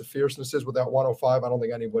impressive Fierceness is with that 105, I don't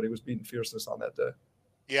think anybody was beating Fierceness on that day.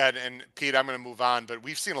 Yeah, and Pete, I'm going to move on, but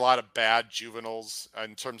we've seen a lot of bad juveniles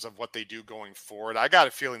in terms of what they do going forward. I got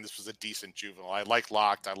a feeling this was a decent juvenile. I like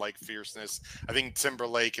Locked. I like Fierceness. I think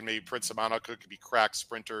Timberlake and maybe Prince of Monaco could be crack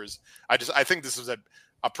sprinters. I think this was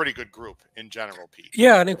a pretty good group in general, Pete.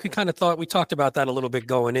 Yeah, I think we talked about that a little bit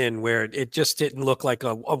going in, where it just didn't look like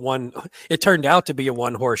a one. It turned out to be a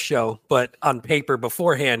one-horse show, but on paper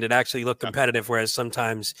beforehand, it actually looked competitive, whereas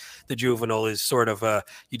sometimes the juvenile is sort of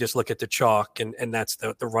you just look at the chalk and that's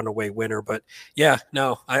the runaway winner. But yeah,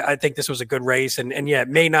 no, I think this was a good race. And yeah, it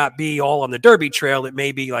may not be all on the Derby trail. It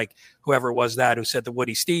may be like whoever it was who said the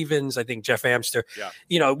Woody Stevens, I think Jeff Amster.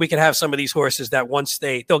 Yeah. We could have some of these horses that once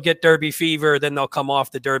they'll get Derby fever, then they'll come off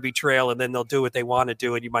the Derby trail and then they'll do what they want to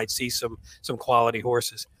do. And you might see some quality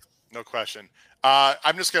horses. No question.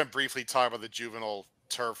 I'm just going to briefly talk about the juvenile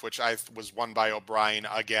turf, which was won by O'Brien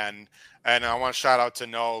again. And I want to shout out to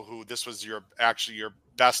Noah, who this was your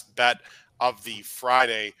best bet of the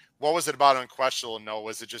Friday. What was it about Unquestionable, Noah?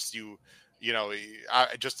 Was it just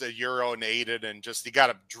just a Euro and aided and just you got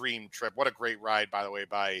a dream trip? What a great ride, by the way,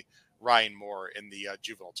 by Ryan Moore in the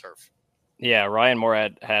juvenile turf. Yeah, Ryan Moore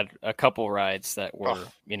had a couple rides that were,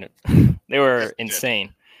 they were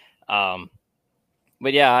insane. But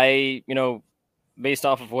yeah, based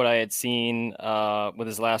off of what I had seen with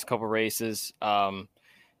his last couple races,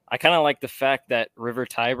 I kind of like the fact that River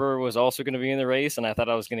Tiber was also going to be in the race, and I thought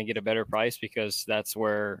I was going to get a better price because that's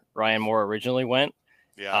where Ryan Moore originally went.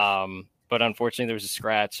 Yeah. But unfortunately, there was a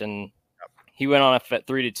scratch, and he went on a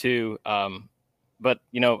 3-2. But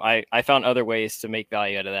I found other ways to make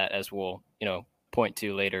value out of that, as we'll point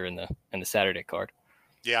to later in the Saturday card.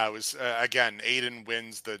 Yeah, it was again. Aiden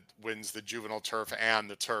wins the juvenile turf and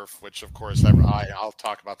the turf, which of course I'll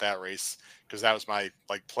talk about that race because that was my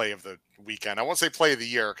play of the weekend. I won't say play of the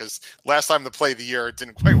year because last time the play of the year it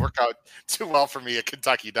didn't quite work out too well for me at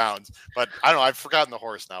Kentucky Downs. But I don't know. I've forgotten the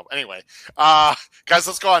horse now. Anyway, guys,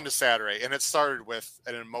 let's go on to Saturday, and it started with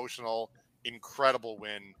an emotional, incredible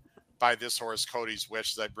win by this horse, Cody's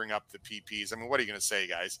Wish, as I bring up the PPs. I mean, what are you going to say,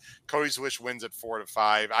 guys? Cody's Wish wins at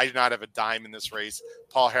 4-5. I did not have a dime in this race.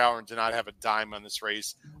 Paul Howard did not have a dime on this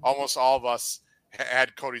race. Almost all of us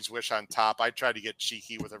had Cody's Wish on top. I tried to get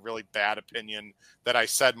cheeky with a really bad opinion that I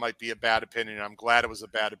said might be a bad opinion. I'm glad it was a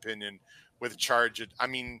bad opinion with Charge It. I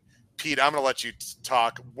mean, Pete, I'm going to let you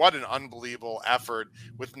talk. What an unbelievable effort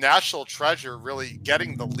with National Treasure really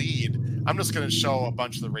getting the lead. I'm just going to show a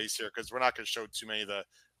bunch of the race here because we're not going to show too many of the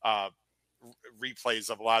replays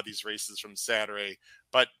of a lot of these races from Saturday.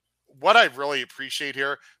 But what I really appreciate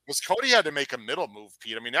here was Cody had to make a middle move,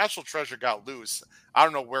 Pete. I mean, National Treasure got loose. I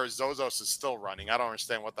don't know where Zozos is still running. I don't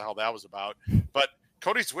understand what the hell that was about. But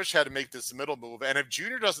Cody's Wish had to make this middle move. And if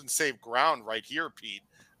Junior doesn't save ground right here, Pete,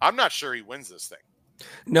 I'm not sure he wins this thing.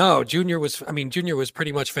 No, Junior was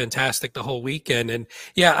pretty much fantastic the whole weekend. And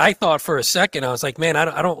yeah, I thought for a second, I was like, man,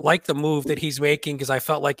 I don't like the move that he's making because I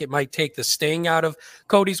felt like it might take the sting out of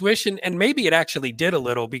Cody's Wish. And maybe it actually did a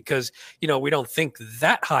little because, we don't think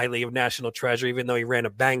that highly of National Treasure, even though he ran a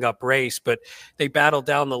bang up race, but they battled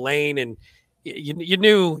down the lane and you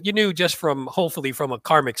knew just from hopefully from a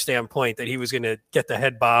karmic standpoint that he was going to get the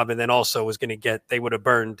head bob, and then also was going to they would have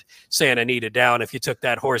burned Santa Anita down if you took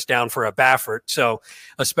that horse down for a Baffert. So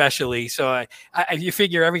you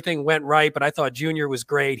figure everything went right, but I thought Junior was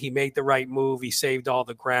great. He made the right move. He saved all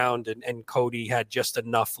the ground, and Cody had just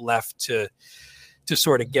enough left to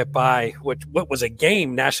sort of get by what was a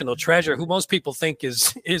game. National Treasure, who most people think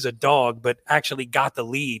is a dog, but actually got the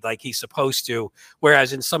lead like he's supposed to.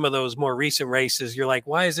 Whereas in some of those more recent races, you're like,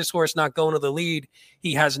 why is this horse not going to the lead?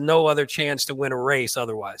 He has no other chance to win a race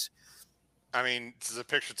otherwise. I mean, this is a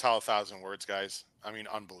picture tell 1,000 words, guys. I mean,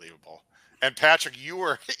 unbelievable. And Patrick, you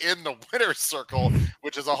were in the winner's circle,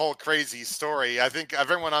 which is a whole crazy story. I think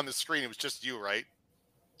everyone on the screen, it was just you, right?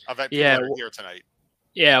 I've had people that are here tonight.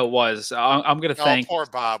 Yeah, it was. I'm going to thank. Oh, poor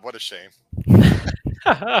Bob. What a shame.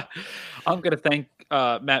 I'm going to thank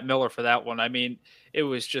Matt Miller for that one. I mean, it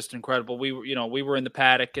was just incredible. We were in the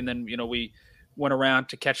paddock, and then we went around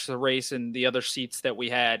to catch the race in the other seats that we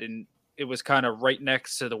had, and it was kind of right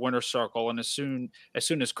next to the winner's circle. And as soon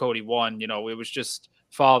as Cody won, it was just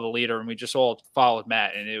follow the leader, and we just all followed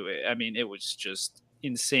Matt. And it was just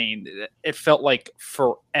insane. It felt like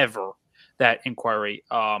forever, that inquiry.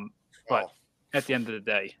 But at the end of the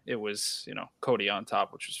day, it was, Cody on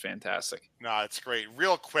top, which was fantastic. No, it's great.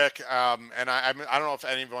 Real quick, and I don't know if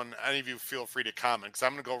any of you feel free to comment, because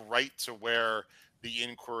I'm going to go right to where the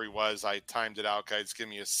inquiry was. I timed it out, guys. Give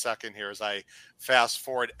me a second here as I fast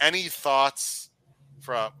forward. Any thoughts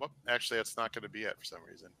from? Actually, that's not going to be it for some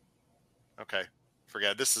reason. Okay,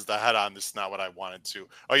 forget it. This is the head-on. This is not what I wanted to.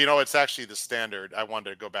 Oh, it's actually the standard. I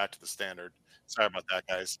wanted to go back to the standard. Sorry about that,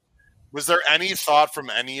 guys. Was there any thought from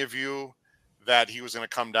any of you that he was going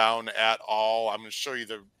to come down at all? I'm going to show you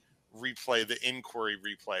the replay, the inquiry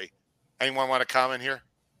replay. Anyone want to comment here?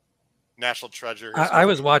 National Treasure. I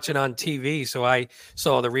was watching on TV, so I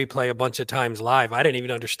saw the replay a bunch of times live. I didn't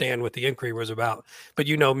even understand what the inquiry was about. But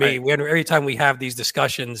me, right. Every time we have these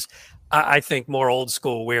discussions, I think more old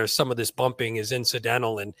school, where some of this bumping is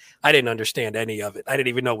incidental, and I didn't understand any of it. I didn't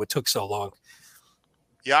even know what took so long.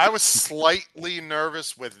 Yeah, I was slightly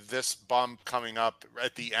nervous with this bump coming up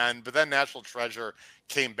at the end, but then National Treasure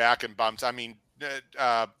came back and bumped. I mean,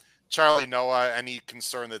 Charlie, Noah, any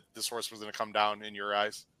concern that this horse was going to come down in your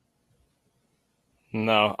eyes?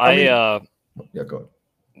 No, yeah, go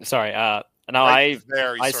ahead. Sorry. No, right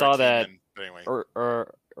I saw that. Anyway.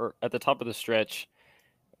 Or at the top of the stretch,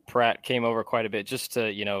 Pratt came over quite a bit just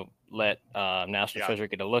to let National Treasure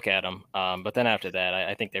get a look at him. But then after that,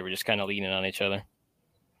 I think they were just kind of leaning on each other.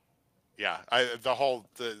 Yeah,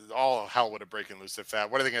 all hell would have broken loose if that.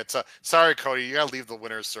 What are they going to? Sorry, Cody, you got to leave the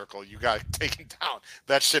winner's circle. You got taken down.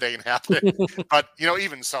 That shit ain't happening. But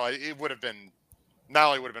even so, it would have been. Not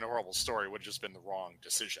only would have been a horrible story, it would have just been the wrong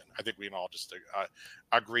decision. I think we can all just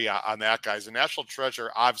agree on that, guys. The National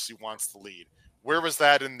Treasure obviously wants the lead. Where was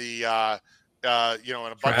that in the, in a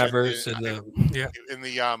bunch Travers in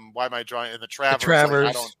the why am I drawing in the Travers? The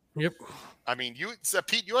Travers. Yep. I mean,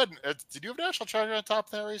 Pete, you had did you have National Treasure on top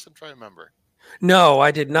of that race? I'm trying to remember. No,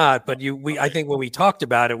 I did not. But I think when we talked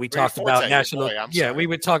about it, we talked about National. We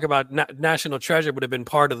would talk about National Treasure would have been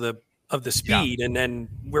part of the speed, and then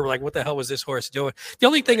we were like, what the hell was this horse doing? The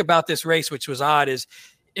only thing about this race, which was odd, is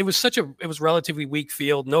it was relatively weak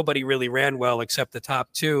field. Nobody really ran well except the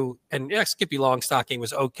top two, and Skippy Longstocking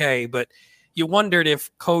was okay, but you wondered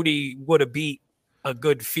if Cody would have beat a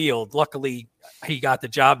good field. Luckily, he got the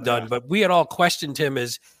job done, but we had all questioned him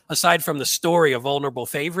as, aside from the story, a vulnerable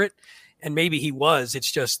favorite, and maybe he was.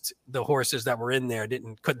 It's just the horses that were in there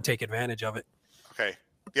couldn't take advantage of it. Okay.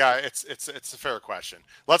 Yeah, it's a fair question.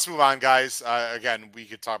 Let's move on, guys. Again, we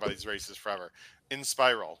could talk about these races forever. In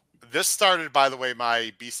Spiral, this started, by the way,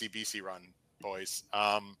 my BCBC run, boys.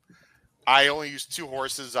 I only used 2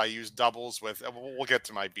 horses. I used doubles with. We'll get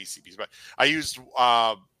to my BCBs, but I used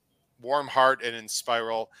Warm Heart and In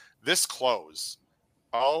Spiral. This close.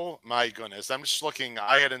 Oh my goodness! I'm just looking.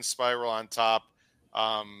 I had In Spiral on top.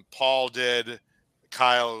 Paul did.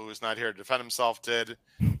 Kyle, who was not here to defend himself, did.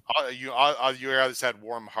 You guys had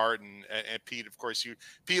Warm Heart and Pete, of course.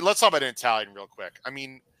 Pete, let's talk about Italian real quick. I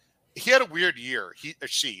mean, he had a weird year.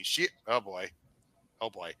 She. Oh boy,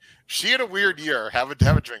 she had a weird year. Have a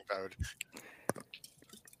drink, Bode.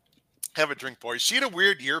 Have a drink, boys. She had a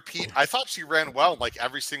weird year, Pete. I thought she ran well in like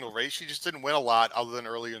every single race. She just didn't win a lot other than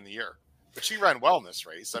earlier in the year. But she ran well in this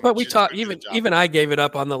race. But we talked, even I gave it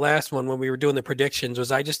up on the last one when we were doing the predictions, was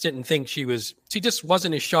I just didn't think she just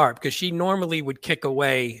wasn't as sharp, because she normally would kick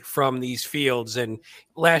away from these fields. And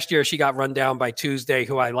last year she got run down by Tuesday,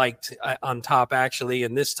 who I liked on top actually.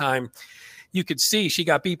 And this time you could see she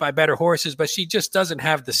got beat by better horses, but she just doesn't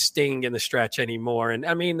have the sting in the stretch anymore. And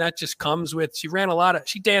I mean, that just comes with, she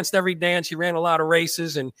danced every dance. She ran a lot of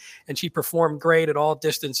races and she performed great at all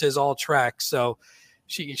distances, all tracks. So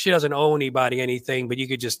she doesn't owe anybody anything, but you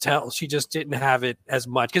could just tell she just didn't have it as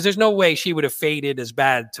much, because there's no way she would have faded as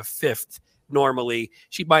bad to fifth. Normally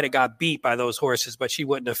she might've got beat by those horses, but she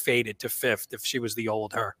wouldn't have faded to fifth if she was the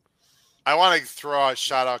old her. I want to throw a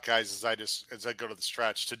shout out, guys, as I go to the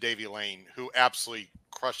stretch, to Davey Lane, who absolutely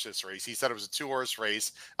crushed this race. He said it was a 2-horse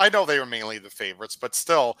race. I know they were mainly the favorites, but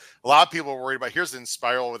still, a lot of people were worried about. Here's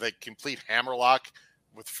Inspiral with a complete hammerlock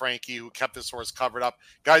with Frankie, who kept this horse covered up.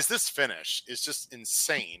 Guys, this finish is just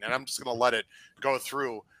insane, and I'm just going to let it go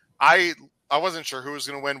through. I wasn't sure who was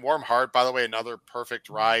going to win. Warm Heart, by the way, another perfect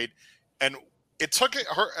ride, and it took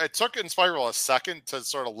Inspiral a second to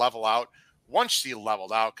sort of level out. Once she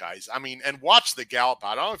leveled out, guys, I mean, and watch the gallop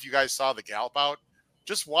out. I don't know if you guys saw the gallop out.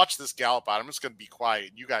 Just watch this gallop out. I'm just going to be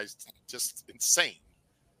quiet. You guys, just insane.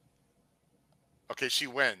 Okay, she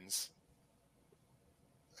wins.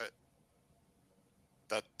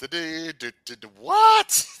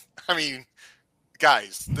 What? I mean,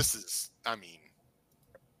 guys,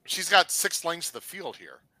 she's got 6 lengths of the field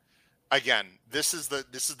here. Again, this is the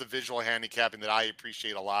visual handicapping that I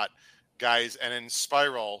appreciate a lot, guys. And in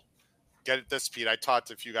Spiral, get it this, Pete, I talked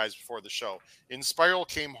to you guys before the show. Inspiral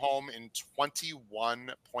came home in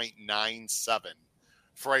 21.97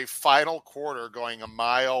 for a final quarter going 1.25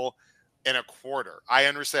 miles. I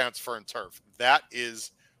understand it's fur and turf. That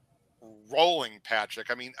is rolling,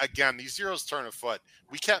 Patrick. I mean, again, these zeros turn a foot.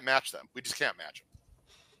 We can't match them. We just can't match them.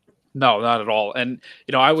 No, not at all. And,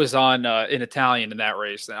 I was on in Italian in that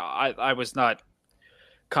race. Now, I was not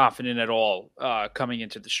confident at all coming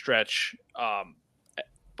into the stretch.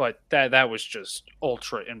 But that was just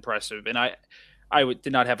ultra impressive. And I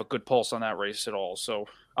did not have a good pulse on that race at all. So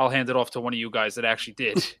I'll hand it off to one of you guys that actually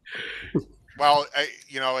did. Well,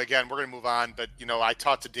 again, we're going to move on. But, I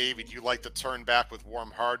talked to David. Do you like the turn back with Warm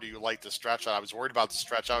Heart? Do you like the stretch out? I was worried about the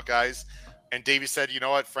stretch out, guys. And Davey said, you know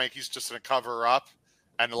what? Frankie's just going to cover her up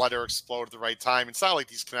and let her explode at the right time. It's not like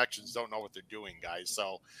these connections don't know what they're doing, guys.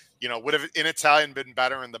 So, would have in Italian been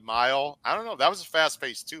better in the mile? I don't know. That was a fast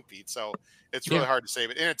pace too, Pete. So it's really hard to say.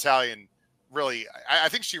 But in Italian, really, I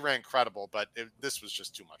think she ran incredible, but this was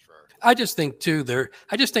just too much for her. I just think too,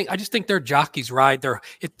 I just think their jockeys ride the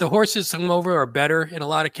horses come over are better in a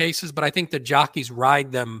lot of cases, but I think the jockeys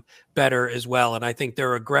ride them better as well. And I think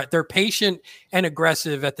they're patient and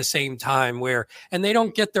aggressive at the same time, and they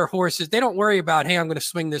don't get their horses. They don't worry about, hey, I'm going to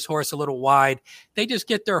swing this horse a little wide. They just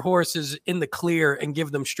get their horses in the clear and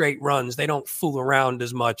give them straight runs. They don't fool around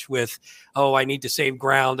as much with, oh, I need to save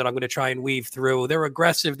ground and I'm going to try and weave through. They're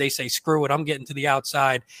aggressive. They say, screw it. I'm getting to the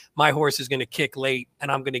outside. My horse is going to kick late and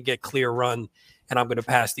I'm going to get clear run and I'm going to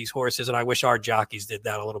pass these horses. And I wish our jockeys did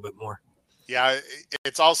that a little bit more. Yeah,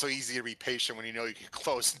 it's also easy to be patient when you know you can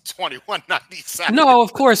close in 21.97. No,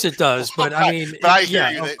 of course it does, but I mean, but I hear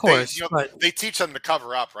you. Of course, but they teach them to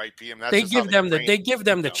cover up, right, PM? They give them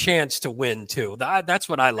the chance to win too. That's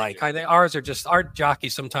what I like. Our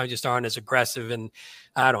jockeys sometimes just aren't as aggressive, and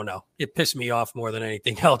I don't know. It pissed me off more than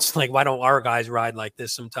anything else. Like, why don't our guys ride like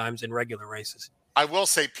this sometimes in regular races? I will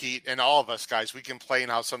say, Pete, and all of us guys, we complain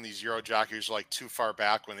how some of these Euro jockeys are like too far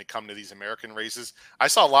back when they come to these American races. I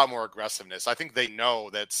saw a lot more aggressiveness. I think they know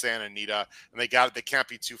that Santa Anita, and they can't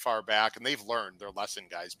be too far back, and they've learned their lesson,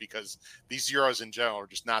 guys, because these Euros in general are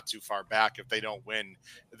just not too far back. If they don't win,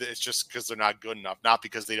 it's just because they're not good enough, not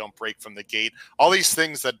because they don't break from the gate. All these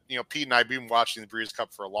things that, Pete and I have been watching the Breeders'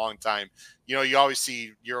 Cup for a long time. You always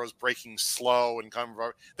see Euros breaking slow and coming.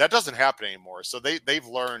 That doesn't happen anymore. So they've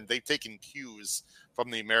learned, they've taken cues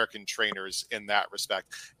from the American trainers in that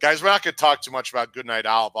respect. Guys, we're not going to talk too much about Goodnight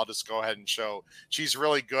Olive. I'll just go ahead and show she's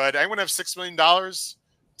really good. Anyone have $6 million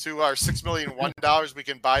to our $6,001 we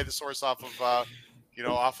can buy this horse off of,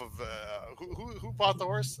 who bought the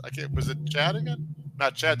horse? Was it Chad again?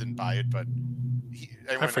 Not Chad didn't buy it, but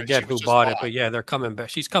I forget who bought it, but yeah, they're coming back.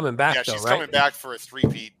 She's coming back, yeah, though, she's right? coming back for a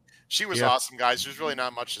three-peat. She was awesome, guys. There's really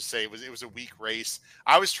not much to say. It was a weak race.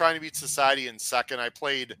 I was trying to beat Society in second. I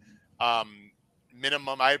played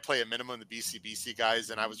minimum. I play a minimum in the BCBC,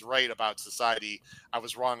 guys, and I was right about Society. I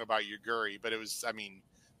was wrong about Yuguri, but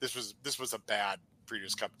this was a bad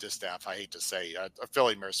Breeders' Cup distaff. I hate to say, a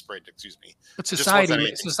filly mare sprint. Excuse me. But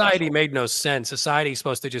Society made no sense. Society's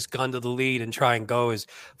supposed to just gun to the lead and try and go as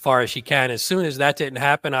far as she can. As soon as that didn't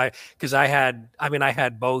happen, I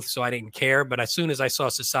had both, so I didn't care. But as soon as I saw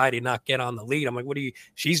Society not get on the lead, I'm like,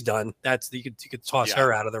 she's done. You could toss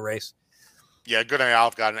her out of the race. Yeah, Goodnight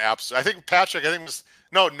Olive got an absolute. I think Patrick.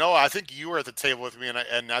 I think you were at the table with me,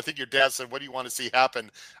 and I think your dad said, "What do you want to see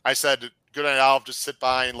happen?" I said, Goodnight Olive just sit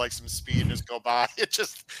by and like some speed and just go by. It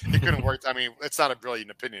couldn't work. I mean, it's not a brilliant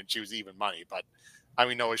opinion. She was even money, but I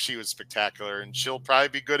mean, Noah, she was spectacular, and she'll probably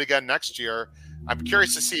be good again next year. I'm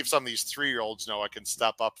curious to see if some of these 3-year-olds, Noah, can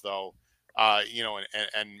step up though,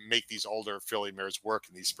 and make these older filly mares work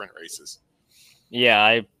in these sprint races.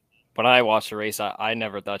 Yeah, when I watched the race, I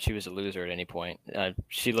never thought she was a loser at any point.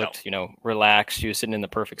 She looked, relaxed. She was sitting in the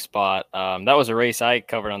perfect spot. That was a race I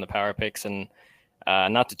covered on the Power Picks, and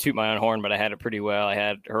not to toot my own horn, but I had it pretty well. I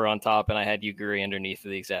had her on top, and I had Uguri underneath the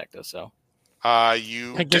exacta. So, I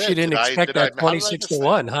guess you didn't expect that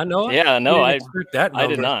 26-1, huh, Noah? Yeah, no, I that number. I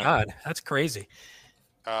did not. God, that's crazy.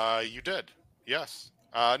 You did, yes.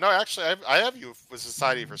 No, actually, I have you with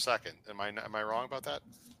Society for second. Am I wrong about that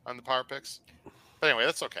on the Power Picks? But anyway,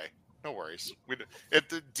 that's okay. No worries.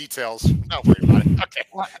 The details. Not worried about it. Okay.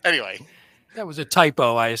 Anyway. That was a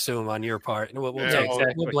typo, I assume, on your part. We'll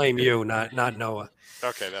blame you, not Noah.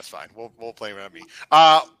 Okay, that's fine. We'll blame it on me.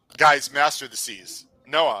 Guys, Master of the Seas.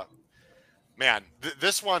 Noah, man,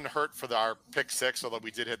 this one hurt for our pick 6, although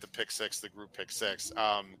we did hit the pick 6, the group pick 6.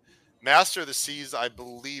 Master of the Seas, I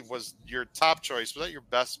believe, was your top choice. Was that your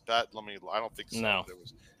best bet? I don't think so. No.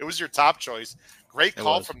 It was your top choice. Great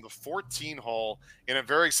call from the 14 hole in a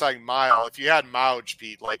very exciting mile. If you had Mauj,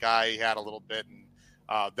 Pete, like I had a little bit, and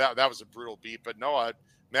that was a brutal beat. But Noah,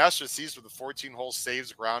 Master of the Seas with the 14 hole saves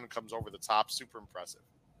the ground and comes over the top. Super impressive.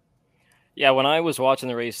 Yeah, when I was watching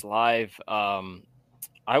the race live,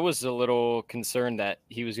 I was a little concerned that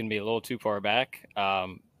he was going to be a little too far back,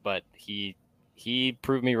 but he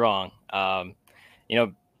proved me wrong.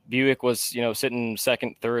 Buick was, sitting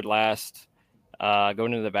second, third, last,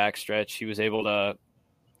 going into the backstretch. He was able to,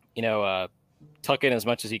 tuck in as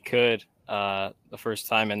much as he could the first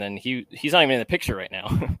time, and then he's not even in the picture right now.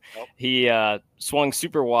 Nope. He swung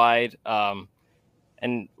super wide,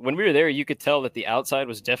 and when we were there, you could tell that the outside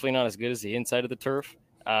was definitely not as good as the inside of the turf.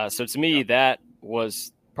 So to me, that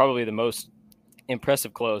was probably the most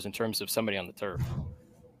impressive close in terms of somebody on the turf.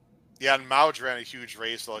 Yeah, and Mauj ran a huge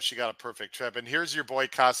race, though. She got a perfect trip. And here's your boy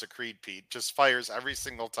Casa Creed, Pete. Just fires every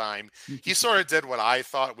single time. He sort of did what I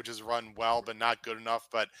thought, which is run well, but not good enough.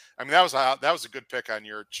 But, I mean, that was a good pick on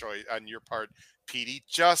your choice, on your part, Pete.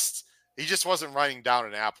 He just wasn't running down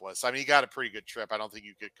Annapolis. I mean, he got a pretty good trip. I don't think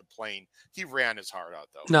you could complain. He ran his heart out,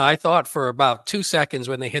 though. No, I thought for about 2 seconds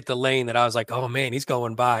when they hit the lane that I was like, oh, man, he's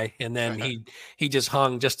going by. And then he just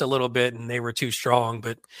hung just a little bit, and they were too strong.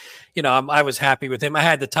 But, I was happy with him. I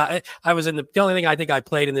had the top. I was in the only thing I think I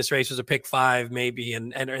played in this race was a pick 5 maybe,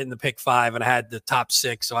 and in the pick 5, and I had the top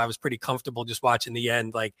 6. So I was pretty comfortable just watching the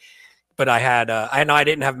end. But I had, I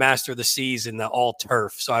didn't have Master of the Seas in the all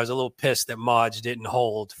turf, so I was a little pissed that Mauj didn't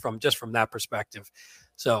hold from that perspective.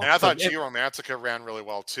 So, and I thought G Romantica ran really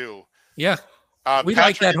well too. Yeah, we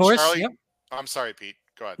like that horse. Charlie, yep. I'm sorry, Pete.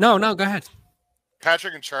 Go ahead. No, go ahead.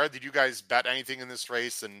 Patrick and Charlie, did you guys bet anything in this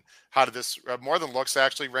race? And how did this? More Than Looks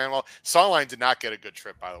actually ran well. Songline did not get a good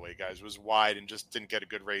trip, by the way, guys. It was wide and just didn't get a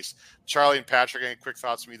good race. Charlie and Patrick, any quick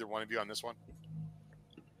thoughts from either one of you on this one?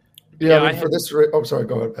 Yeah, for this race. Oh, sorry.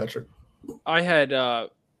 Go ahead, Patrick. I had I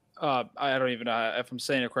don't even know if I'm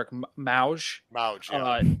saying it correct. Mauj.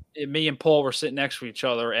 Yeah. Me and Paul were sitting next to each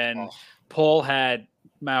other, and Paul had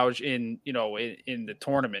Mauj in the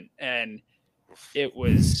tournament, and it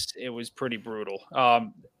was pretty brutal.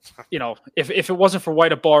 If it wasn't for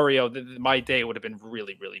White Abario, my day would have been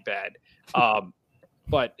really, really bad.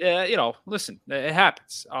 But listen, it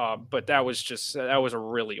happens. But that was a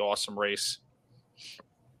really awesome race.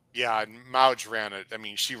 Yeah, and Mauj ran it. I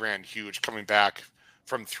mean, she ran huge coming back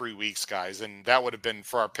from 3 weeks, guys. And that would have been,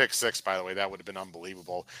 for our pick 6, by the way, that would have been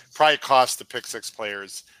unbelievable. Probably cost the pick 6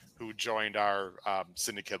 players who joined our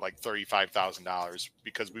syndicate like $35,000,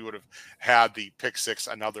 because we would have had the pick 6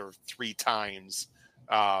 another 3 times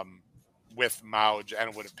with Mauj, and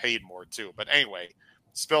it would have paid more too. But anyway,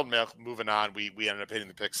 spilled milk, moving on. We ended up hitting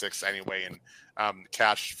the pick 6 anyway, and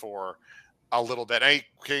cashed for a little bit. Any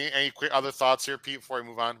quick other thoughts here, Pete, before we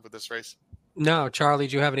move on with this race? No, Charlie,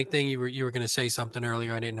 do you have anything? You were going to say something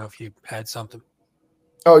earlier. I didn't know if you had something.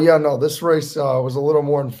 Oh, yeah, no, this race was a little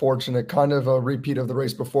more unfortunate, kind of a repeat of the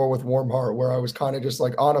race before with Warm Heart, where I was kind of just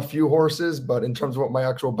like on a few horses, but in terms of what my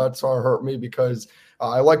actual bets are, hurt me because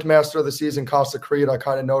I liked Master of the Season, Casa Creed. I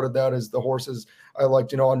kind of noted that as the horses I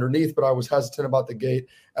liked, underneath, but I was hesitant about the gate.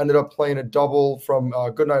 Ended up playing a double from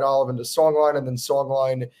Goodnight Olive into Songline, and then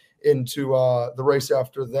Songline into the race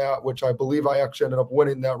after that, which I believe I actually ended up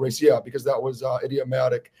winning that race. Yeah, because that was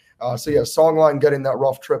Idiomatic. So yeah, Songline getting that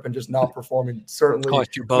rough trip and just not performing certainly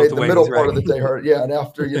cost you both made the ways, middle part right? of the day hurt. Yeah, and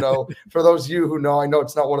after, for those of you who know, I know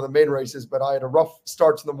it's not one of the main races, but I had a rough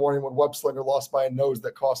start in the morning when Web Slinger lost by a nose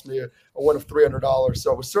that cost me a win of $300.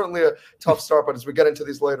 So it was certainly a tough start, but as we get into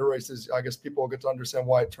these later races, I guess people will get to understand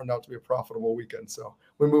why it turned out to be a profitable weekend. So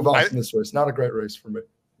we move on from this race. Not a great race for me.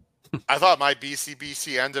 I thought my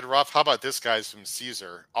BCBC ended rough. How about this guy's from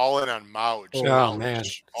Caesar? All in on Mouch. Oh, man.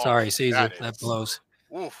 Sorry, Caesar. That blows.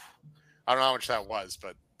 Oof. I don't know how much that was,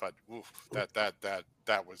 but oof,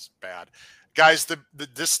 that was bad. Guys,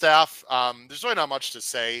 this staff, there's really not much to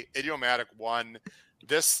say. Idiomatic won.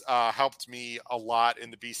 This helped me a lot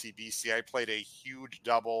in the BCBC. I played a huge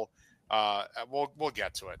double. We'll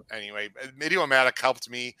get to it anyway. Idiomatic helped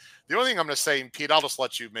me. The only thing I'm going to say, and Pete, I'll just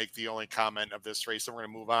let you make the only comment of this race, and we're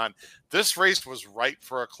going to move on. This race was ripe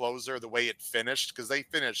for a closer the way it finished, because they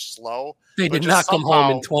finished slow. They did not come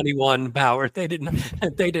home in 21 power. They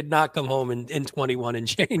did not come home in 21 and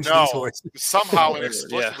change these horses. Somehow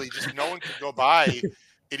inexplicably, just no one could go by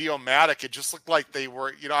Idiomatic. It just looked like they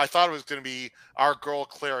were, I thought it was going to be our girl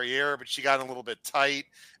Clairiere, but she got a little bit tight.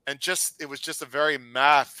 And it was just a very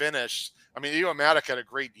meh finish. I mean, Idiomatic had a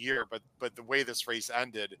great year, but the way this race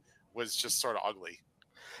ended was just sort of ugly.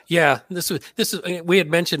 Yeah, this is we had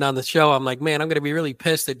mentioned on the show. I'm like, man, I'm going to be really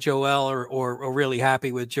pissed at Joelle or really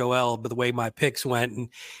happy with Joelle, but the way my picks went. And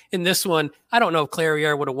in this one, I don't know if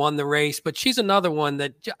Clairiere would have won the race, but she's another one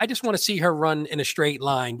that I just want to see her run in a straight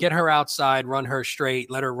line, get her outside, run her straight,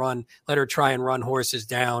 let her try and run horses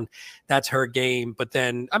down. That's her game. But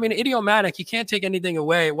then, I mean, Idiomatic, you can't take anything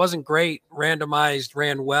away. It wasn't great, randomized,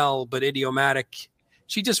 ran well, but Idiomatic,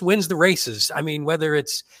 she just wins the races. I mean, whether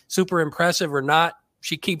it's super impressive or not,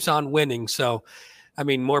 she keeps on winning. So, I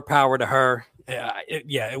mean, more power to her.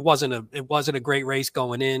 It wasn't a great race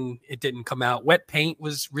going in. It didn't come out. Wet Paint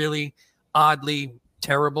was really oddly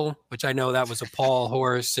terrible, which I know that was a Paul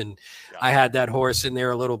horse. And I had that horse in there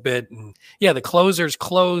a little bit. And yeah, the closers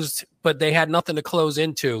closed, but they had nothing to close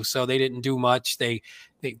into. So they didn't do much.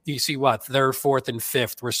 You see what, third, fourth, and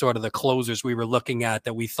fifth were sort of the closers we were looking at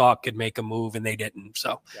that we thought could make a move, and they didn't.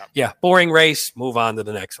 So yeah, boring race. Move on to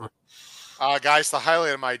the next one. Guys, the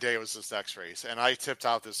highlight of my day was this next race, and I tipped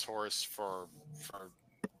out this horse for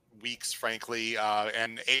weeks, frankly.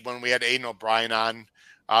 And when we had Aidan O'Brien on,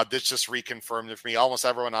 this just reconfirmed it for me. Almost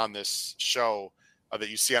everyone on this show that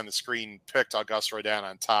you see on the screen picked Auguste Rodin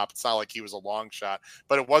on top. It's not like he was a long shot,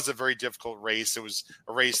 but it was a very difficult race. It was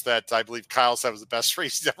a race that I believe Kyle said was the best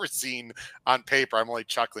race he's ever seen on paper. I'm only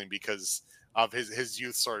chuckling because of his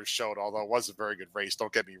youth sort of showed, although it was a very good race.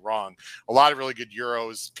 Don't get me wrong. A lot of really good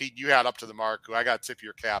Euros. Pete, you had Up to the Mark, who I got to tip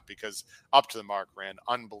your cap because Up to the Mark ran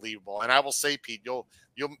unbelievable. And I will say, Pete,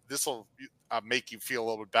 this will make you feel a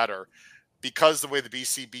little bit better because the way the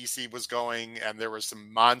BCBC was going, and there was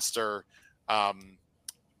some monster.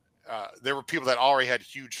 There were people that already had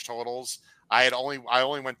huge totals. I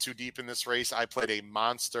only went too deep in this race. I played a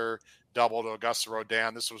monster double to Auguste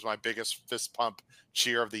Rodin. This was my biggest fist pump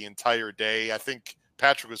cheer of the entire day. I think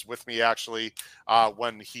Patrick was with me actually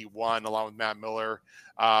when he won along with Matt Miller.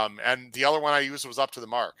 And the other one I used was Up to the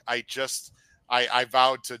Mark. I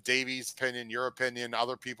vowed to Davies' opinion, your opinion,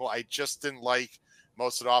 other people. I just didn't like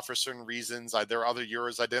most of it off for certain reasons. There are other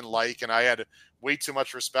Euros I didn't like, and I had way too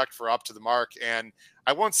much respect for Up to the Mark. And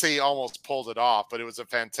I won't say he almost pulled it off, but it was a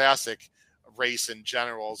fantastic race in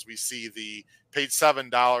general. As we see, paid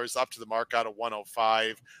 $7 Up to the Mark out of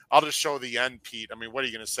 105. I'll just show the end, Pete. I mean, what are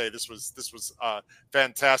you going to say? This was a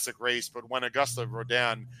fantastic race, but when Auguste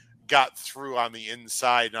Rodin got through on the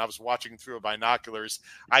inside, and I was watching through binoculars,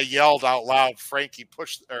 I yelled out loud, Ryan,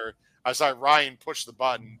 push the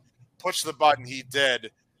button. Push the button, he did.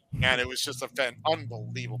 And it was just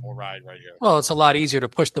unbelievable ride right here. Well, it's a lot easier to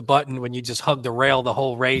push the button when you just hug the rail the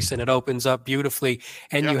whole race and it opens up beautifully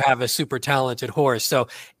and you have a super talented horse. So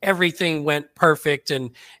everything went perfect.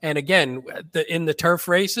 And again, in the turf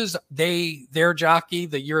races, their jockey,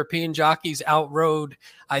 the European jockeys outrode,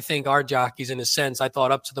 I think, our jockeys in a sense. I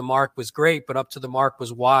thought Up to the Mark was great, but Up to the Mark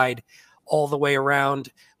was wide all the way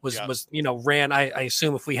around. Ran. I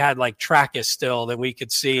assume if we had like Trackus still, then we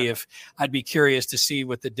could see if I'd be curious to see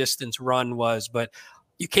what the distance run was. But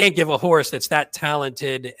you can't give a horse that's that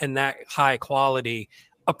talented and that high quality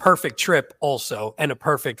a perfect trip also and a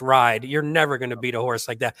perfect ride. You're never going to beat a horse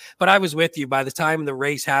like that. But I was with you. By the time the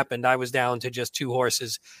race happened, I was down to just two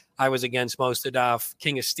horses. I was against Mostadov.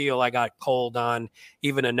 King of Steel, I got cold on.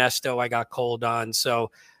 Even Ernesto, I got cold on. So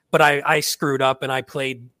but I screwed up and I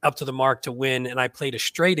played up to the mark to win. And I played a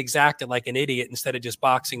straight exacta like an idiot. Instead of just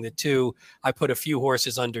boxing the 2, I put a few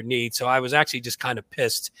horses underneath. So I was actually just kind of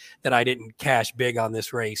pissed that I didn't cash big on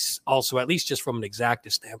this race. Also, at least just from an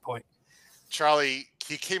exacta standpoint. Charlie,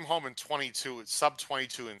 he came home in 22, sub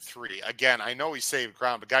 22 and 3. Again, I know he saved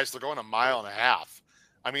ground, but guys, they're going a mile and a half.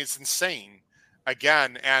 I mean, it's insane.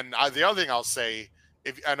 Again, and the other thing I'll say,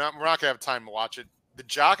 we're not going to have time to watch it, the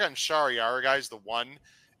jock on Shariar, guys, the one,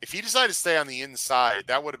 if he decided to stay on the inside,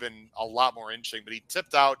 that would have been a lot more interesting, but he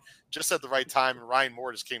tipped out just at the right time, and Ryan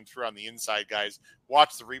Moore just came through on the inside, guys.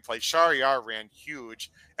 Watch the replay. Shariar ran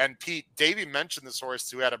huge. And Pete, Davey mentioned this horse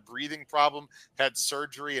who had a breathing problem, had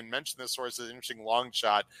surgery, and mentioned this horse as an interesting long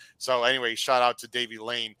shot. So anyway, shout out to Davey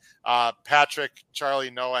Lane. Patrick, Charlie,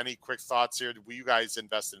 Noah, any quick thoughts here? Were you guys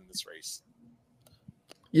invested in this race?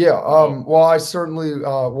 Yeah, well, I certainly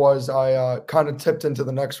was. I kind of tipped into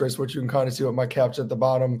the next race, which you can kind of see with my caption at the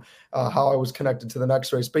bottom, how I was connected to the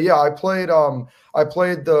next race. But yeah, I played up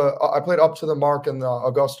to the mark in the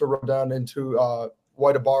Augusta Rodin into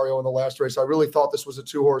White Abarrio in the last race. I really thought this was a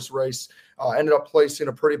 2-horse race. Ended up placing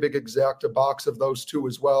a pretty big exacta box of those 2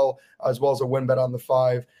 as well as a win bet on the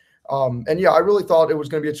 5. And yeah, I really thought it was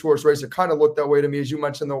going to be a 2-horse race. It kind of looked that way to me. As you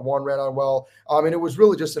mentioned, the 1 ran on well. And it was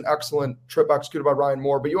really just an excellent trip executed by Ryan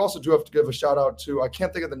Moore. But you also do have to give a shout out to, I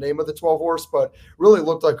can't think of the name of the 12-horse, but really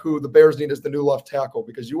looked like who the Bears need as the new left tackle,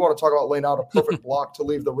 because you want to talk about laying out a perfect block to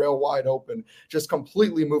leave the rail wide open. Just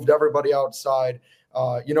completely moved everybody outside.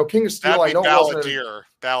 King of Steel, I know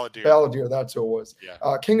Balladeer, that's who it was.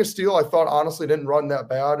 Yeah. King of Steel, I thought honestly didn't run that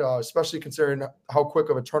bad, especially considering how quick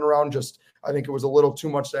of a turnaround. I think it was a little too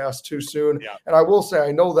much to ask too soon. Yeah. And I will say,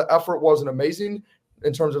 I know the effort wasn't amazing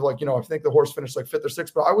in terms of I think the horse finished like 5th or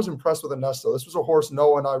 6th, but I was impressed with Ernesto. This was a horse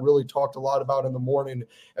Noah and I really talked a lot about in the morning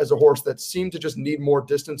as a horse that seemed to just need more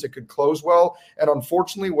distance. It could close well. And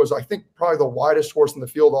unfortunately was, I think, probably the widest horse in the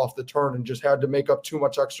field off the turn and just had to make up too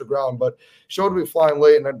much extra ground, but showed to be flying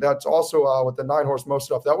late. And that's also with the 9-horse most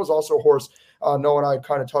stuff. That was also a horse Noah and I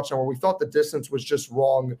kind of touched on where we thought the distance was just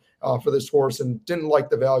wrong for this horse and didn't like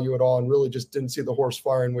the value at all and really just didn't see the horse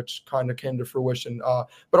firing, which kind of came to fruition.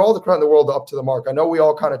 But all the credit in the world up to the mark. I know we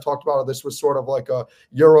all kind of talked about it. This was sort of like a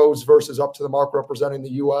Euros versus up to the mark representing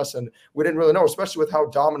the U.S. And we didn't really know, especially with how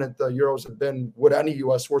dominant the Euros have been. Would any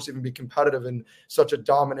U.S. horse even be competitive in such a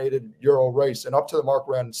dominated Euro race? And up to the mark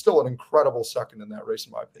ran still an incredible second in that race,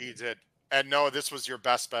 in my opinion. He did. And Noah, this was your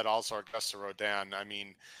best bet also, Augusta Rodin. I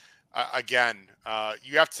mean, again,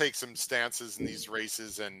 you have to take some stances in these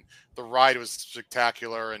races, and the ride was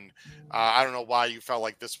spectacular. And I don't know why you felt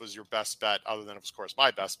like this was your best bet, other than, of course, my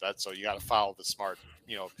best bet. So you got to follow the smart,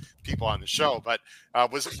 people on the show. But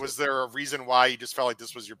was there a reason why you just felt like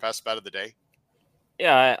this was your best bet of the day?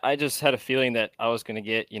 Yeah, I just had a feeling that I was going to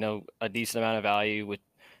get, a decent amount of value with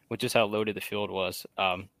just how loaded the field was.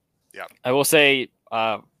 Yeah, I will say,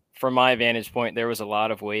 from my vantage point, there was a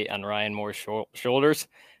lot of weight on Ryan Moore's shoulders.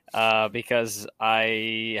 Because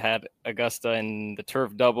I had Augusta in the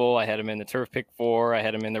turf double, I had him in the turf pick 4, I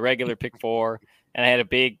had him in the regular pick 4, and I had a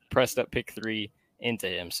big pressed up pick 3 into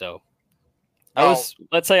him. So let's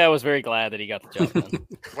say I was very glad that he got the job done.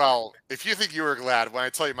 Well, if you think you were glad, when I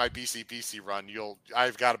tell you my BCBC run,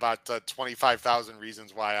 I've got about 25,000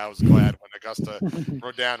 reasons why I was glad when Augusta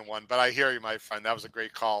Rodin won. But I hear you, my friend. That was a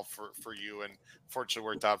great call for you, and fortunately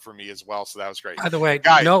worked out for me as well. So that was great. By the way,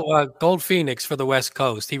 Gold Phoenix for the West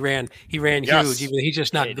Coast. He ran yes. huge. He's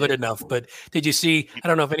just not good enough. But did you see? I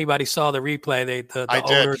don't know if anybody saw the replay. The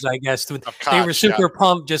owners, I guess, they were super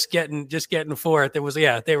pumped just getting fourth. It was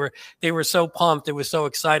they were so pumped. It was so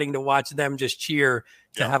exciting to watch them just cheer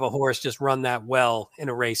to have a horse just run that well in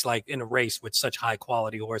a race with such high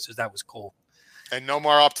quality horses. That was cool. And no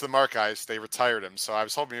more up to the mark, guys. They retired him. So I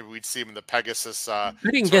was hoping maybe we'd see him in the Pegasus. I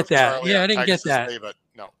didn't get that. Charlie, I didn't get that. Day, but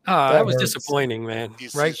no. That was disappointing, man.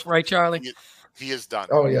 Right, Charlie? He is done.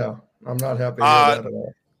 Oh, yeah. I'm not happy with that at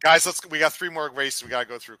all. Guys, we got 3 more races we got to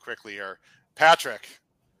go through quickly here. Patrick,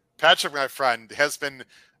 my friend, has been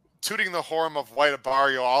tooting the horn of White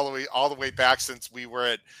Abarrio all the way back since we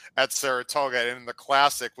were at Saratoga and in the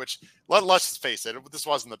Classic, which let's just face it, this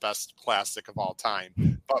wasn't the best Classic of all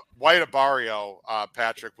time. But White Abarrio,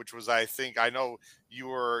 Patrick, which was, I know you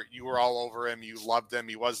were all over him, you loved him,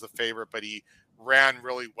 he was the favorite, but he ran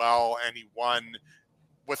really well and he won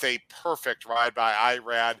with a perfect ride by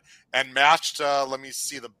IRAD and matched. Let me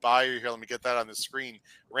see the buyer here. Let me get that on the screen.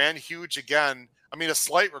 Ran huge again. I mean, a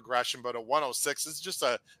slight regression, but a 106 is just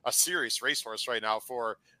a serious racehorse right now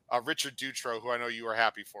for Richard Dutro, who I know you are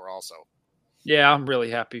happy for also. Yeah, I'm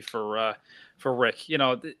really happy for Rick.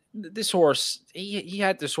 This horse, he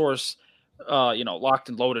had this horse, locked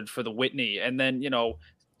and loaded for the Whitney. And then,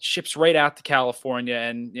 ships right out to California,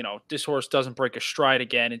 and this horse doesn't break a stride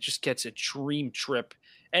again. It just gets a dream trip,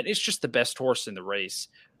 and it's just the best horse in the race.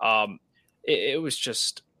 It was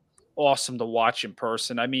just awesome to watch in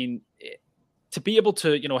person. I mean, to be able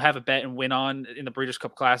to have a bet and win on in the Breeders'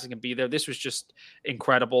 Cup Classic and be there, this was just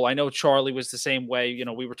incredible. I know Charlie was the same way.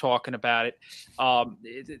 We were talking about it.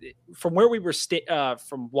 From where we were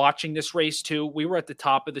from watching this race too, we were at the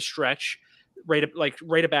top of the stretch, right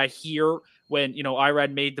about here when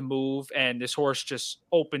Irad made the move and this horse just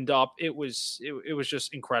opened up. It was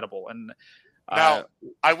just incredible. And now,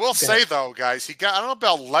 I will say, though, guys, I don't know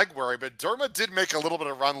about leg worry, but Derma did make a little bit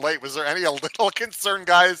of run late. Was there a little concern,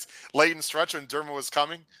 guys, late in stretch when Derma was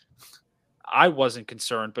coming? I wasn't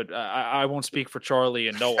concerned, but I won't speak for Charlie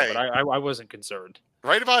and Noah, but I wasn't concerned.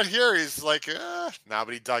 Right about here, he's like, nah,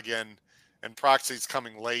 but he dug in, and Proxy's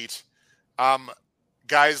coming late.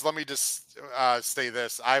 Guys, let me just say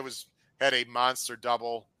this. I had a monster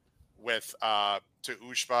double with to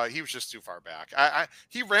Ushba. He was just too far back.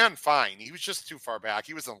 He ran fine. He was just too far back.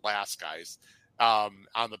 He was in last, guys. On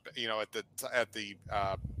the at the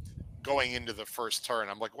going into the first turn.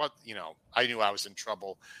 I'm like, what? I knew I was in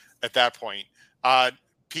trouble at that point.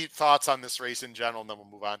 Pete, thoughts on this race in general, and then we'll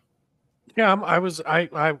move on. Yeah, I was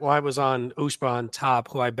on Ushba on top,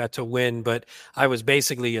 who I bet to win, but I was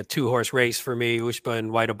basically a 2-horse race for me, Ushba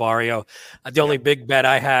and White Abarrio. The only big bet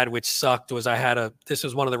I had, which sucked, was this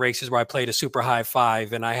was one of the races where I played a super high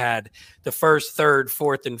 5, and I had the first, third,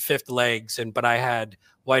 fourth, and fifth legs, but I had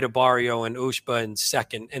White Abarrio and Ushba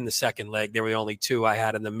in the second leg. There were the only 2 I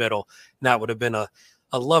had in the middle, and that would have been a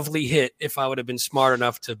lovely hit if I would have been smart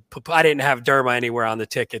enough to – I didn't have Derma anywhere on the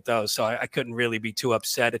ticket, though, so I couldn't really be too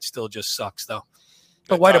upset. It still just sucks, though.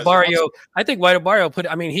 But White Abarrio, I think White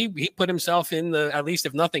Abarrio he put himself in at least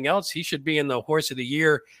if nothing else, he should be in the Horse of the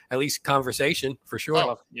Year, at least conversation, for sure.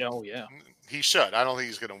 Oh, yeah. He should. I don't think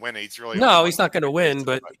he's going to win. He's not going to win,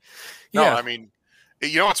 but yeah. No, I mean,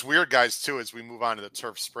 what's weird, guys, too, as we move on to the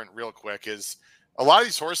turf sprint real quick is – a lot of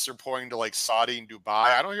these horses are pointing to like Saudi and Dubai.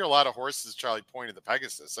 I don't hear a lot of horses, Charlie, pointing to the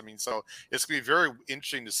Pegasus. I mean, so it's going to be very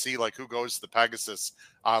interesting to see like who goes to the Pegasus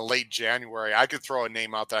late January. I could throw a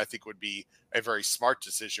name out that I think would be a very smart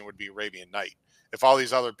decision would be Arabian Night. If all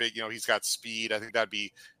these other big, he's got speed, I think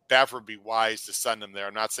Baffer would be wise to send him there.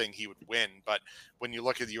 I'm not saying he would win, but when you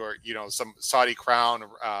look at some Saudi Crown,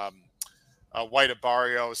 White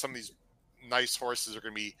Abarrio, some of these nice horses are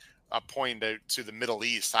going to be pointing to the Middle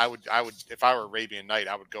East. I would if I were Arabian Night,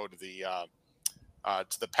 I would go to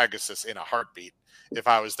the Pegasus in a heartbeat if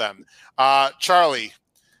I was them. Charlie,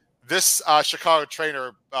 this Chicago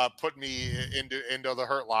trainer put me into the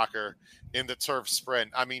Hurt Locker in the turf sprint.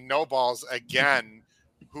 I mean, No Balls again,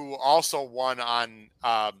 who also won on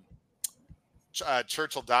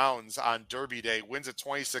Churchill Downs on Derby Day, wins at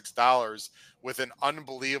 $26 with an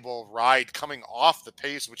unbelievable ride coming off the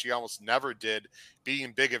pace, which he almost never did,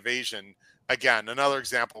 beating Big Evasion. Again, another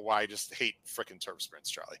example why I just hate freaking turf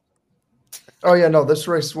sprints, Charlie. Oh, yeah, no, this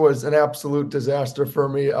race was an absolute disaster for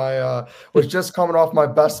me. I was just coming off my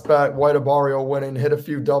best bet, White Abarrio winning, hit a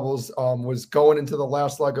few doubles, was going into the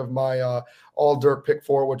last leg of my all dirt pick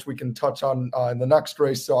 4, which we can touch on in the next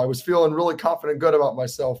race. So I was feeling really confident, good about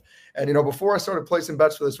myself. And, before I started placing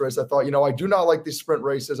bets for this race, I thought, I do not like these sprint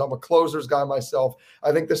races. I'm a closers guy myself.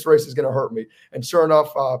 I think this race is going to hurt me. And sure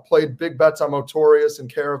enough, played big bets on Motorius and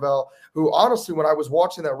Caravel, who honestly, when I was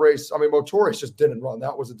watching that race, I mean, Motorius just didn't run.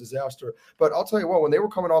 That was a disaster. But I'll tell you what, when they were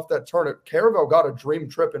coming off that turn, Caravel got a dream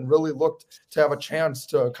trip and really looked to have a chance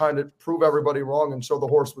to kind of prove everybody wrong and show the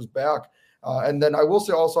horse was back. And then I will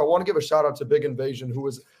say also, I want to give a shout out to Big Invasion, who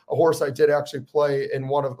was a horse I did actually play in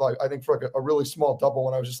one of, I think for a really small double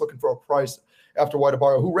when I was just looking for a price after White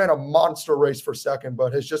Abarrio, who ran a monster race for second,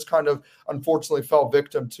 but has just kind of unfortunately fell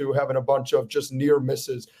victim to having a bunch of just near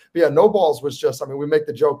misses. But yeah, No Balls was just, we make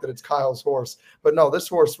the joke that it's Kyle's horse, but no, this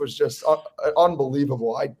horse was just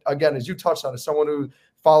unbelievable. Again, as you touched on, as someone who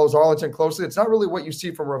follows Arlington closely, it's not really what you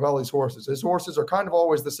see from Ravelli's horses. His horses are kind of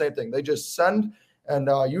always the same thing. They just send, and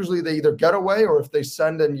usually they either get away, or if they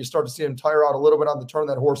send and you start to see him tire out a little bit on the turn,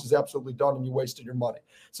 that horse is absolutely done and you wasted your money.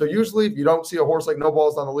 So usually if you don't see a horse like No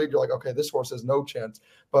Balls on the lead, you're like, okay, this horse has no chance.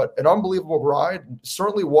 But an unbelievable ride,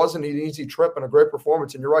 certainly wasn't an easy trip and a great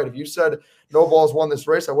performance. And you're right, if you said No Balls won this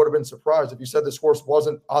race, I would have been surprised. If you said this horse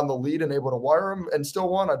wasn't on the lead and able to wire him and still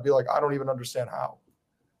won, I'd be like, I don't even understand how.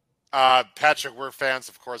 Patrick, we're fans,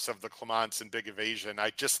 of course, of the Clements and Big Evasion. I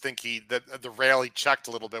just think the rail he checked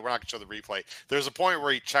a little bit. We're not going to show the replay. There's a point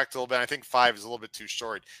where he checked a little bit. I think 5 is a little bit too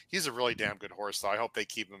short. He's a really damn good horse, though. I hope they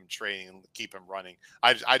keep him training and keep him running.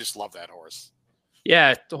 I just love that horse.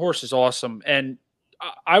 Yeah, the horse is awesome. And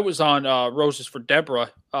I was on Roses for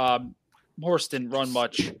Deborah horse didn't run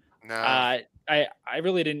much. No. I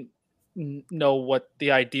really didn't know what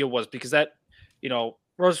the idea was, because that,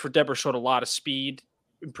 Rose for Deborah showed a lot of speed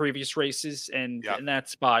in previous races, and in that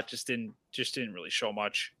spot just didn't really show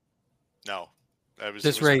much. No.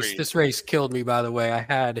 This race killed me, by the way.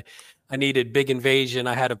 I needed big invasion.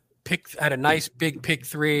 I had a nice big pick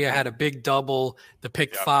 3. I had a big double, the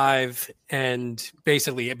pick 5, and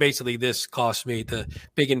basically this cost me. The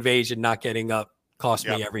big invasion not getting up cost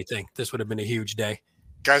me everything. This would have been a huge day.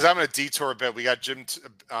 Guys, I'm going to detour a bit. We got Jim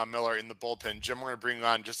Miller in the bullpen. Jim, we're going to bring you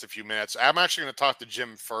on in just a few minutes. I'm actually going to talk to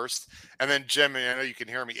Jim first, and then Jim, and I know you can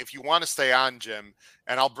hear me. If you want to stay on, Jim,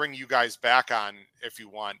 and I'll bring you guys back on if you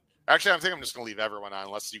want. Actually, I think I'm just going to leave everyone on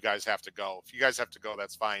unless you guys have to go. If you guys have to go,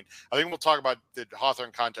 that's fine. I think we'll talk about the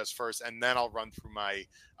Hawthorne contest first, and then I'll run through my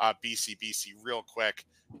BCBC real quick.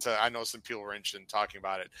 I know some people are interested in talking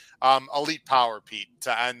about it. Elite Power, Pete,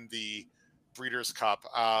 to end the Breeders' Cup.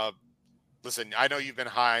 Listen, I know you've been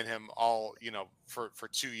high on him all, for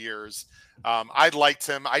 2 years. I liked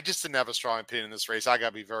him. I just didn't have a strong opinion in this race. I got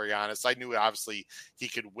to be very honest. I knew obviously he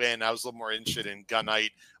could win. I was a little more interested in Gun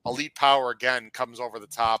Night. Elite Power again comes over the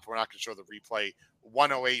top. We're not going to show the replay.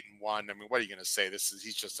 108-1. I mean, what are you going to say?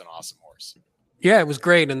 He's just an awesome horse. Yeah, it was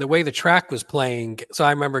great. And the way the track was playing, so I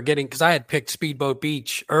remember because I had picked Speedboat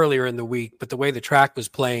Beach earlier in the week, but the way the track was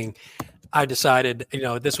playing, I decided,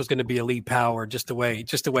 this was going to be Elite Power just the way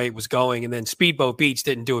it was going. And then Speedboat Beach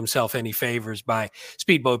didn't do himself any favors by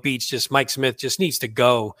Speedboat Beach. Mike Smith just needs to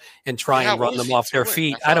go and try and run them off their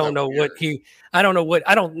feet. I don't know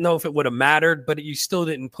if it would have mattered, but you still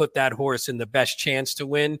didn't put that horse in the best chance to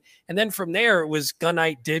win. And then from there, it was Gun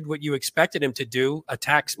Night did what you expected him to do,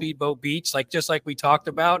 attack Speedboat Beach, just like we talked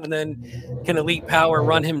about. And then can Elite Power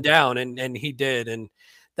run him down? And he did. And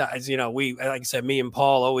like I said, me and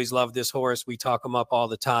Paul always love this horse. We talk him up all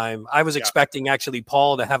the time. I was expecting actually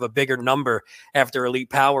Paul to have a bigger number after Elite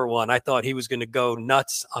Power won. I thought he was going to go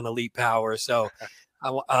nuts on Elite Power. So,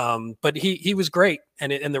 but he was great,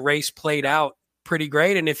 and the race played out pretty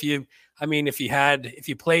great. And if you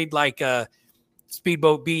played like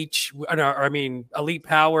Speedboat Beach, Elite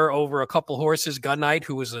Power over a couple horses, Gun Night,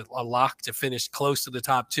 who was a lock to finish close to the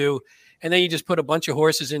top 2. And then you just put a bunch of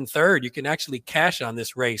horses in third. You can actually cash on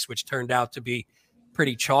this race, which turned out to be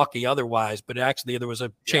pretty chalky otherwise. But actually, there was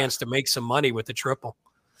a chance to make some money with the triple.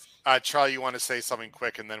 Charlie, you want to say something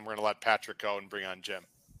quick, and then we're going to let Patrick go and bring on Jim.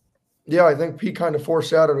 Yeah, I think Pete kind of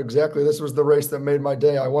foreshadowed exactly. This was the race that made my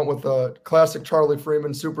day. I went with the classic Charlie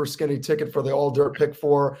Freeman super skinny ticket for the all dirt pick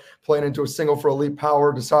 4, playing into a single for Elite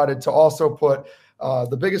Power. Decided to also put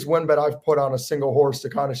the biggest win bet I've put on a single horse to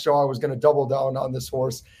kind of show I was going to double down on this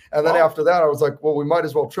horse. And then after that, I was like, well, we might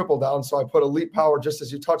as well triple down. So I put Elite Power, just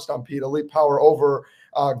as you touched on, Pete, Elite Power over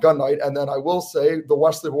Gun Night. And then I will say the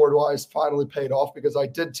Wesley Ward Wise finally paid off, because I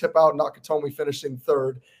did tip out Nakatomi finishing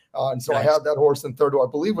third. And so I had that horse in third, who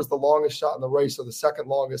I believe was the longest shot in the race, or the second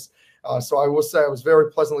longest. So I will say I was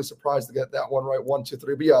very pleasantly surprised to get that one right, 1, 2,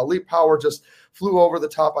 3. But yeah, Elite Power just flew over the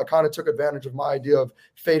top. I kind of took advantage of my idea of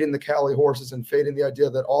fading the Cali horses and fading the idea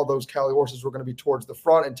that all those Cali horses were going to be towards the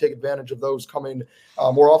front, and take advantage of those coming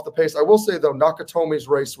more off the pace. I will say, though, Nakatomi's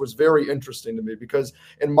race was very interesting to me, because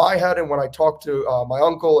in my head, and when I talked to my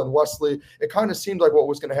uncle and Wesley, it kind of seemed like what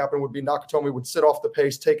was going to happen would be Nakatomi would sit off the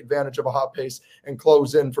pace, take advantage of a hot pace, and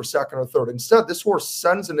close in for second or third. Instead, this horse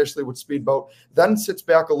sends initially with Speedboat, then sits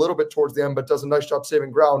back a little bit towards the end, but does a nice job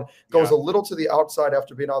saving ground, goes a little to the outside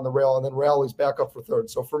after being on the rail, and then rallies back up for third.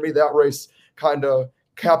 So for me, that race kind of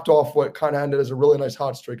capped off what kind of ended as a really nice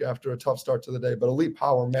hot streak after a tough start to the day. But Elite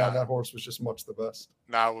Power, man, that horse was just much the best.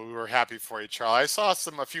 No, we were happy for you, Charlie. I saw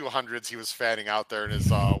a few hundreds he was fanning out there in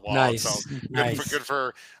his wallet. Nice. So nice. Good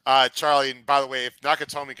for Charlie. And by the way, if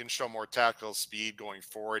Nakatomi can show more tactical speed going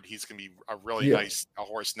forward, he's going to be a really nice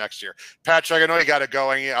horse next year. Patrick, I know you got to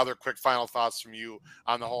go. Any other quick final thoughts from you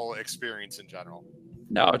on the whole experience in general?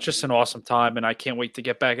 No, it's just an awesome time, and I can't wait to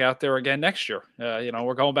get back out there again next year.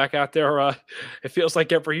 We're going back out there. It feels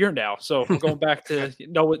like every year now. So we're going back to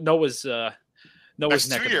Noah's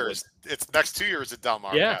next 2 years. It's next 2 years at Del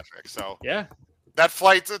Mar, Patrick. So that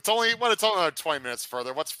flight, it's only another 20 minutes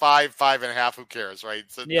further. What's 5.5? Who cares, right?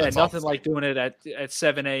 So nothing like doing it at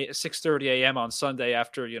 6:30 a.m. on Sunday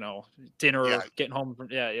after dinner, getting home from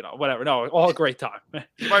whatever. No, all a great time.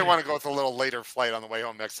 You might want to go with a little later flight on the way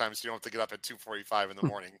home next time, so you don't have to get up at 2:45 in the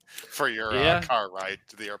morning for your car ride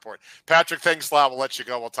to the airport. Patrick, thanks a lot. We'll let you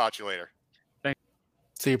go. We'll talk to you later. Thanks.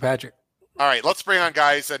 See you, Patrick. All right, let's bring on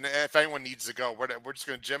guys, and if anyone needs to go, we're just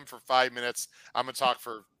going to Jim for 5 minutes. I'm going to talk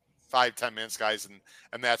for 5-10 minutes, guys,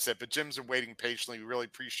 and that's it. But Jim's been waiting patiently. We really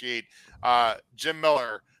appreciate Jim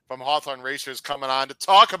Miller from Hawthorne Racers coming on to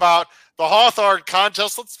talk about the Hawthorne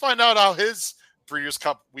contest. Let's find out how his Breeders'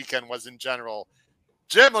 Cup weekend was in general.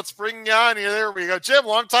 Jim, let's bring you on here. There we go. Jim,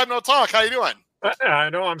 long time no talk. How you doing?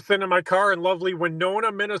 I know. I'm sitting in my car in lovely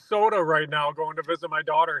Winona, Minnesota right now, going to visit my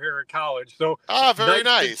daughter here at college. So, very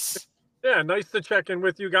nice. Nice to check in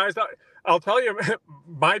with you guys. I'll tell you,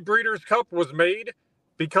 my Breeders' Cup was made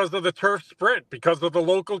because of the turf sprint, because of the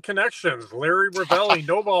local connections. Larry Ravelli,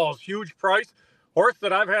 no balls, huge price. Horse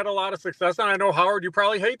that I've had a lot of success on. I know, Howard, you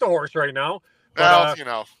probably hate the horse right now. But,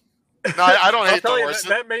 well, no, I don't hate the horse.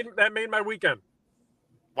 That made my weekend.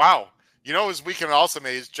 Wow. You know, his weekend also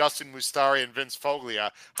made is Justin Mustari and Vince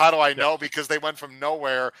Foglia. How do I know? Because they went from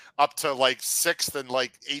nowhere up to like 6th and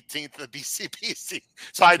like 18th in the BCBC.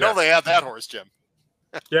 So I know they had that horse, Jim.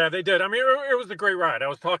 Yeah, they did. I mean, it was a great ride. I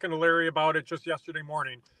was talking to Larry about it just yesterday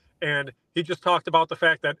morning, and he just talked about the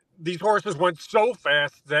fact that these horses went so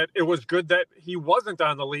fast that it was good that he wasn't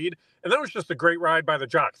on the lead. And that was just a great ride by the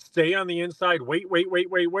jock. Stay on the inside, wait.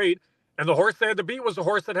 And the horse they had to beat was the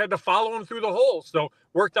horse that had to follow him through the hole. So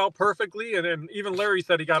worked out perfectly. And then even Larry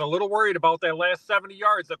said he got a little worried about that last 70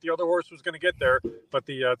 yards that the other horse was going to get there. But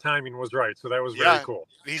the timing was right. So that was very cool.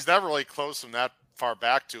 He's never really close from that far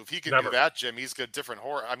back to. If he can do that, Jim, he's got a different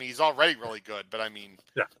horse. I mean, he's already really good. But I mean,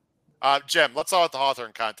 Jim, let's start with the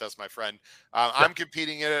Hawthorne contest, my friend. I'm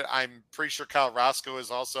competing in it. I'm pretty sure Kyle Roscoe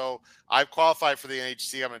is also. I've qualified for the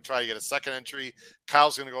NHC. I'm going to try to get a second entry.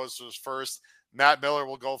 Kyle's going to go to his first. Matt Miller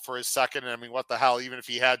will go for his second. And I mean, what the hell? Even if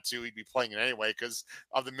he had to, he'd be playing it anyway because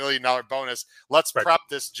of the $1 million bonus. Let's prep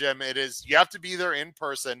this, Jim. You have to be there in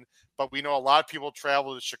person, but we know a lot of people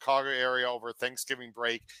travel to the Chicago area over Thanksgiving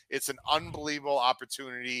break. It's an unbelievable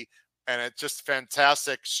opportunity, and it's just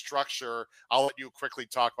fantastic structure. I'll let you quickly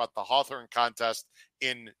talk about the Hawthorne contest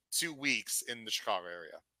in 2 weeks in the Chicago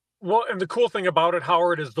area. Well, and the cool thing about it,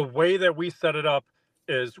 Howard, is the way that we set it up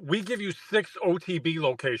is we give you 6 OTB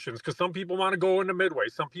locations because some people want to go into Midway.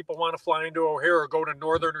 Some people want to fly into O'Hare or go to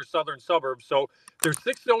northern or southern suburbs. So there's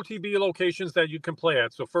 6 OTB locations that you can play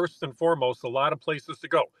at. So first and foremost, a lot of places to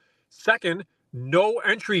go. Second, no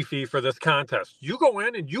entry fee for this contest. You go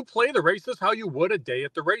in and you play the races how you would a day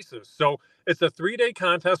at the races. So it's a 3-day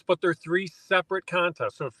contest, but they're 3 separate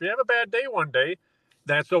contests. So if you have a bad day one day,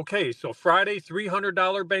 that's okay. So Friday,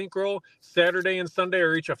 $300 bankroll. Saturday and Sunday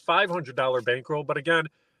are each a $500 bankroll. But again,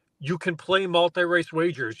 you can play multi-race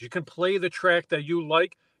wagers. You can play the track that you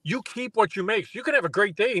like. You keep what you make. So you can have a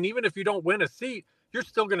great day, and even if you don't win a seat, you're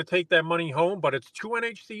still going to take that money home. But it's 2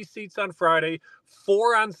 NHC seats on Friday,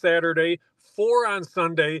 4 on Saturday, 4 on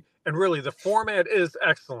Sunday. And really, the format is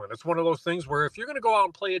excellent. It's one of those things where if you're going to go out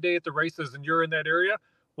and play a day at the races and you're in that area,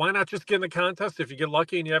 why not just get in the contest? If you get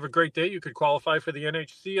lucky and you have a great day, you could qualify for the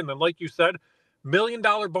NHC. And then, like you said, $1 million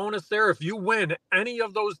bonus there. If you win any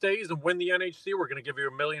of those days and win the NHC, we're going to give you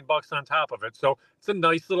 $1 million on top of it. So it's a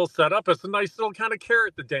nice little setup. It's a nice little kind of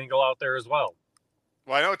carrot to dangle out there as well.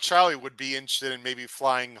 Well, I know Charlie would be interested in maybe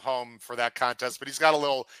flying home for that contest, but he's got a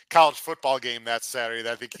little college football game that Saturday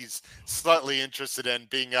that I think he's slightly interested in,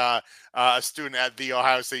 being a student at the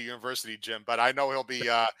Ohio State University, Jim. But I know he'll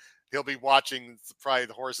be watching probably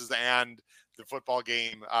the horses and the football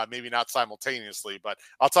game, maybe not simultaneously. But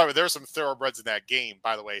I'll tell you, there's some thoroughbreds in that game,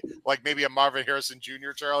 by the way, like maybe a Marvin Harrison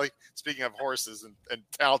Jr., Charlie, speaking of horses and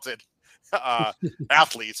talented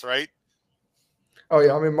athletes, right? Oh,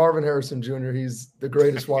 yeah. I mean, Marvin Harrison Jr., he's the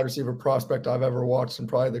greatest wide receiver prospect I've ever watched and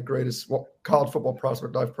probably the greatest college football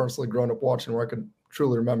prospect I've personally grown up watching where I could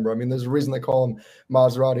truly remember. I mean, there's a reason they call him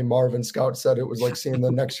Maserati Marvin. Scout said it was like seeing the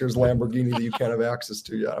next year's Lamborghini that you can't have access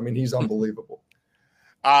to yet. I mean, he's unbelievable.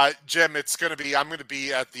 Jim, I'm going to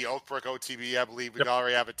be at the Oakbrook OTB. I believe we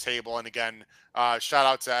already have a table. And again, shout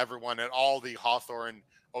out to everyone at all the Hawthorne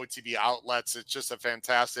OTB outlets. It's just a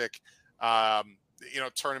fantastic,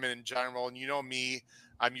 tournament in general. And you know me,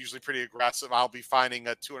 I'm usually pretty aggressive. I'll be finding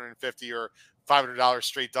a $250 or $500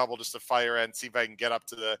 straight double just to fire and see if I can get up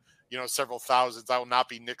to the, several thousands. I will not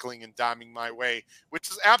be nickeling and diming my way,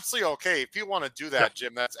 which is absolutely okay. If you want to do that,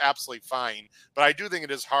 Jim, that's absolutely fine. But I do think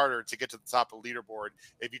it is harder to get to the top of the leaderboard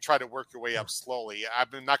if you try to work your way up slowly. I'm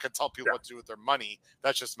not going to tell people what to do with their money.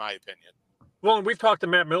 That's just my opinion. Well, and we've talked to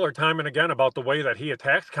Matt Miller time and again about the way that he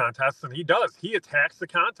attacks contests, and he does. He attacks the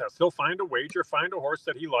contest. He'll find a wager, find a horse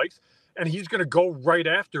that he likes, and he's going to go right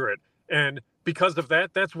after it. And because of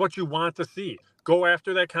that, that's what you want to see. Go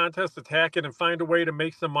after that contest, attack it, and find a way to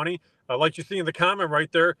make some money. Like you see in the comment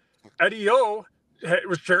right there, Eddie O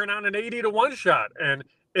was sharing on an 80-1 shot. And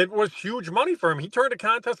it was huge money for him. He turned a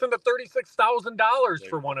contest into $36,000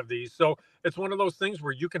 for one of these. So it's one of those things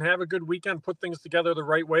where you can have a good weekend, put things together the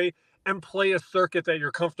right way, and play a circuit that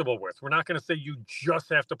you're comfortable with. We're not going to say you just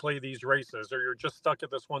have to play these races or you're just stuck at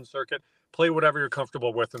this one circuit. Play whatever you're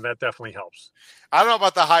comfortable with, and that definitely helps. I don't know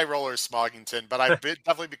about the high rollers, Smoggington, but I've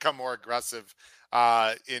definitely become more aggressive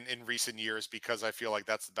in recent years because I feel like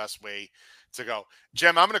that's the best way to go.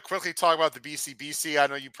 Jim, I'm going to quickly talk about the BCBC. I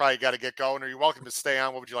know you probably got to get going, or you're welcome to stay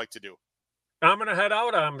on. What would you like to do? I'm going to head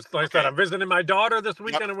out. Like I said, I'm visiting my daughter this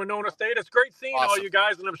weekend in Winona State. It's great seeing all you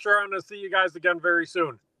guys, and I'm sure I'm going to see you guys again very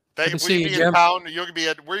soon. Will you be in town? You're going to be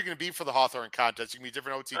where are you going to be for the Hawthorne contest? You can be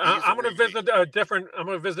different OTBs. I'm going to visit a different. I'm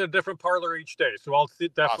going to visit a different parlor each day, so I'll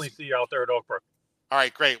definitely see you out there at Oakbrook. All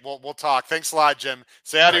right, great. We'll talk. Thanks a lot, Jim.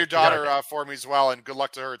 Say hi to your daughter for me as well, and good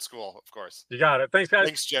luck to her at school, of course. You got it. Thanks, guys.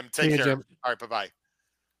 Thanks, Jim. Take care. Jim. All right, bye-bye.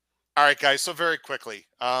 All right, guys. So very quickly,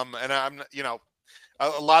 and I'm, a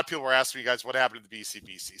lot of people were asking me, guys, what happened to the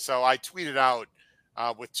BCBC. So I tweeted out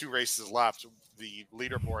with 2 races left, the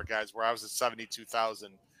leaderboard, guys, where I was at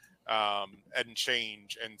 72,000 and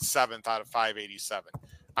change, and 7th out of 587.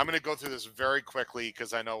 I'm going to go through this very quickly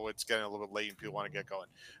because I know it's getting a little bit late and people want to get going.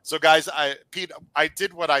 So, guys, Pete, I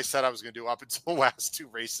did what I said I was going to do up until the last 2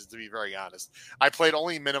 races, to be very honest. I played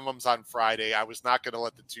only minimums on Friday. I was not going to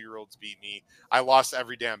let the 2-year-olds beat me. I lost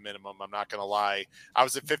every damn minimum. I'm not going to lie. I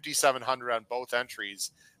was at 5,700 on both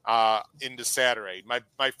entries into Saturday.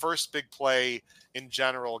 My first big play in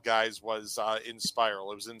general, guys, was in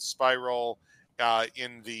Spiral. It was in Spiral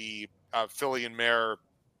in the Philly and Mare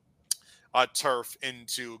turf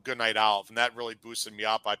into Goodnight Olive, and that really boosted me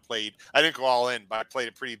up. I didn't go all in, but I played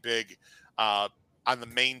a pretty big on the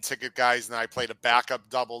main ticket, guys, and then I played a backup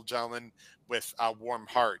double, gentlemen, with Warm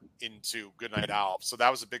Heart into Goodnight Olive. So that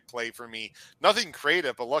was a big play for me. Nothing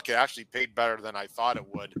creative, but look, it actually paid better than I thought it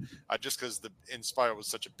would, just because the Inspire was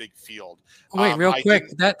such a big field. Wait, real quick,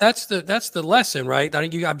 that's the lesson, right?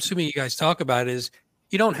 I'm assuming you guys talk about it, is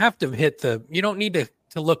you don't have to you don't need to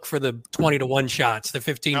look for the 20-1 shots, the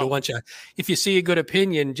 15-1 shot. If you see a good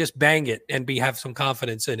opinion, just bang it and have some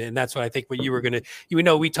confidence in it. And that's what I think what you were going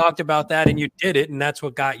to, we talked about that and you did it. And that's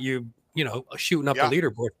what got you, shooting up the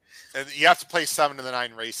leaderboard. And you have to play 7 of the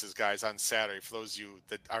 9 races, guys, on Saturday, for those of you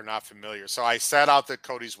that are not familiar. So I sat out the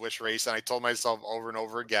Cody's Wish race, and I told myself over and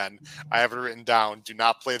over again, I have it written down, do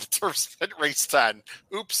not play the Turf Spit race 10.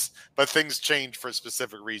 Oops. But things change for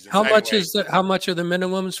specific reasons. How much are the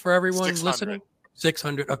minimums for everyone 600. Listening?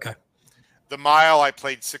 600. Okay. The mile, I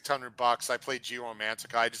played $600. I played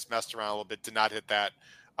Georomantica. I just messed around a little bit, did not hit that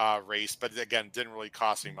race, but again, didn't really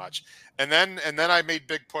cost me much. And then I made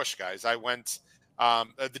big push, guys. I went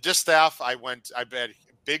the distaff. I bet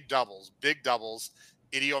big doubles,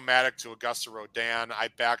 Idiomatic to Augusta Rodin. I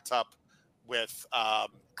backed up with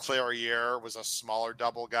Clairiere, was a smaller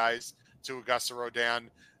double, guys, to Augusta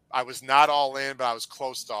Rodin. I was not all in, but I was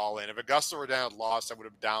close to all in. If Augusta Rodin had lost, I would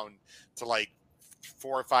have down to like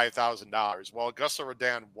 $4,000 or $5,000. Well, Augusta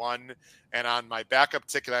Rodin won, and on my backup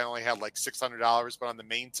ticket, I only had like $600, but on the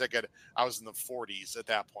main ticket, I was in the 40s at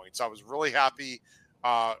that point. So I was really happy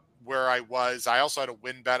where I was. I also had a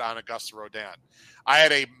win bet on Augusta Rodin. I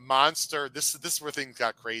had a monster. This is where things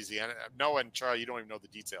got crazy. And Noah and Charlie, you don't even know the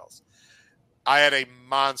details. I had a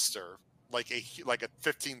monster, like a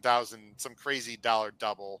 15,000, some crazy dollar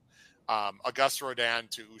double. Augusta Rodin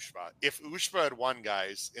to Ushba. If Ushba had won,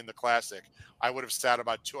 guys, in the Classic, I would have sat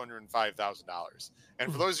about $205,000.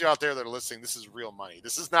 And for those of you out there that are listening, this is real money.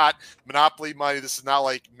 This is not Monopoly money. This is not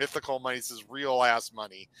like mythical money. This is real ass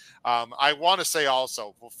money. I want to say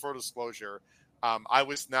also, for disclosure, I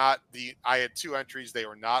had 2 entries. They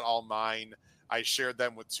were not all mine. I shared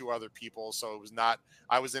them with 2 other people. So it was not,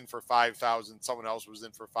 I was in for 5,000. Someone else was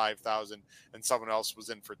in for 5,000 and someone else was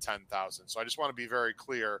in for 10,000. So I just want to be very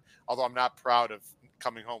clear, although I'm not proud of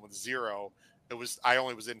coming home with 0, I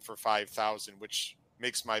only was in for 5,000, which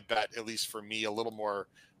makes my bet, at least for me, a little more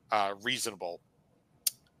reasonable.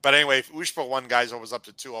 But anyway, if Ushba won, guys, I was up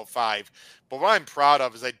to 205. But what I'm proud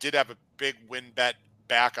of is I did have a big win bet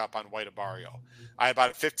backup on White Abario. I had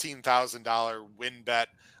about a $15,000 win bet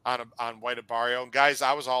on White Abario. And guys,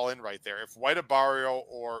 I was all in right there. If White Abario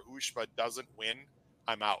or Ushba doesn't win,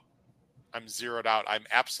 I'm out. I'm zeroed out. I'm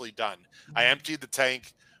absolutely done. I emptied the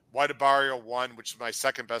tank. White Abario won, which was my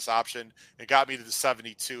second best option. It got me to the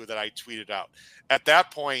 72 that I tweeted out. At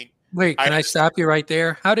that point, wait, can I stop you right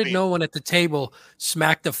there? How did no one at the table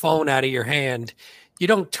smack the phone out of your hand? You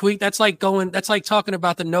don't tweet. That's like talking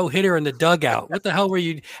about the no-hitter in the dugout. What the hell were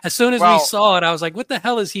you? As soon as we Well, saw it, I was like, what the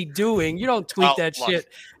hell is he doing? You don't tweet that look. shit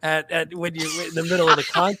at when you're in the middle of the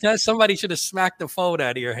contest. Somebody should have smacked the phone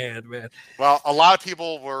out of your hand, man. Well, a lot of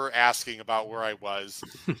people were asking about where I was,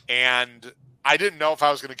 and I didn't know if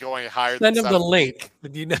I was going to go any higher Send than them the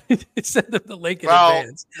 17. link. Send them the link in Well,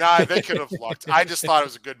 advance. nah, they could have looked. I just thought it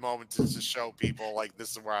was a good moment to show people like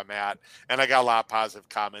this is where I'm at, and I got a lot of positive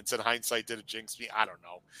comments. In hindsight, did it jinx me? I don't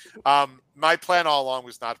know. My plan all along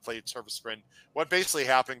was not to play turf sprint. What basically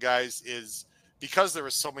happened, guys, is because there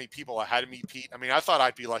were so many people ahead of me, Pete. I mean, I thought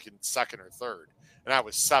I'd be like in second or third, and I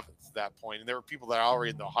was seventh at that point, and there were people that are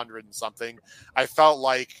already in the 100 and something. I felt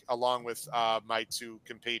like, along with my two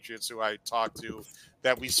compatriots who I talked to,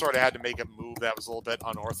 that we sort of had to make a move that was a little bit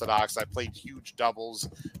unorthodox. I played huge doubles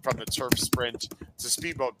from the turf sprint to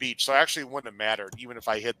Speedboat Beach, so it actually wouldn't have mattered. Even if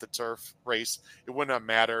I hit the turf race, it wouldn't have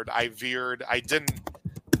mattered. I veered. I didn't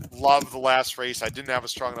love the last race. I didn't have a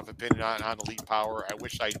strong enough opinion on Elite Power. I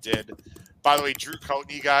wish I did. By the way, Drew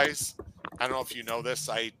Coatney, guys, I don't know if you know this.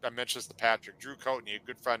 I mentioned this to Patrick. Drew Coatney, a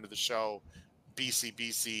good friend of the show,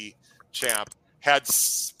 BCBC champ, had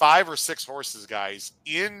 5 or 6 horses, guys,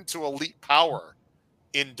 into Elite Power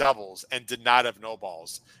in doubles and did not have no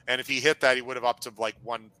balls. And if he hit that, he would have up to like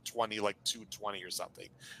 120, like 220 or something.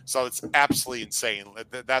 So it's absolutely insane.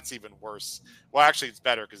 That's even worse. Well, actually, it's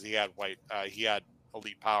better because he had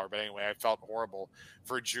Elite Power. But anyway, I felt horrible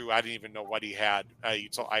for Drew. I didn't even know what he had. I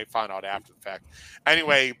found out after the fact.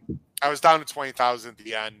 Anyway, I was down to 20,000 at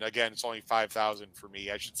the end. Again, it's only 5,000 for me.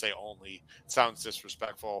 I should say only. It sounds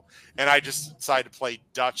disrespectful. And I just decided to play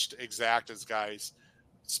Dutch exactas, guys.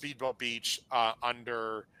 Speedboat Beach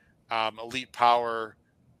under Elite Power,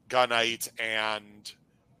 Gunite, and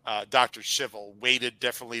Dr. Shivel. Weighted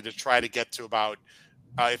differently to try to get to about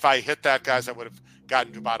if I hit that, guys, I would have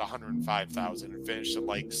gotten to about 105,000 and finished at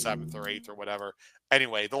like 7th or 8th or whatever.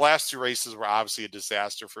 Anyway, the last 2 races were obviously a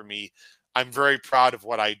disaster for me. I'm very proud of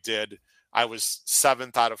what I did. I was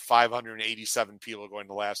 7th out of 587 people going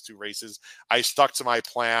the last 2 races. I stuck to my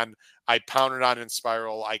plan. I pounded on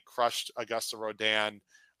Inspiral. I crushed Augusta Rodin.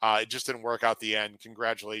 It just didn't work out the end.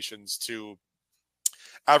 Congratulations to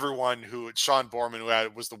everyone Sean Borman, who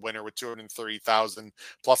was the winner with 230,000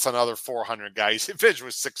 plus another 400 guys. Fidge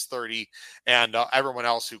was 630, and everyone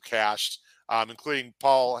else who cashed, including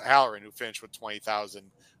Paul Halloran, who finished with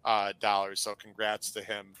 $20,000. So congrats to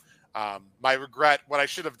him. My regret, what I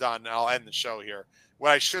should have done, and I'll end the show here.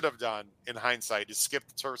 What I should have done in hindsight is skip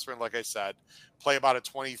the turf sprint, like I said, play about a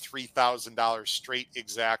 $23,000 straight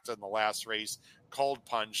exacta in the last race, cold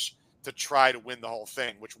punch, to try to win the whole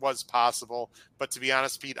thing, which was possible. But to be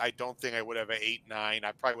honest, Pete, I don't think I would have 8-9. I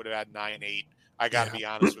probably would have had 9-8. I got to be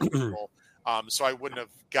honest with people. So I wouldn't have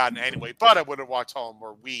gotten anyway, but I would have walked home,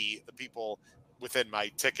 or we, the people within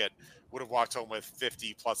my ticket, would have walked home with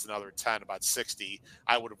 50 plus another 10, about 60.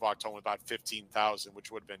 I would have walked home with about 15,000,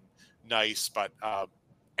 which would have been nice. But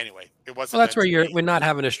anyway, it wasn't. Well, that's where we're not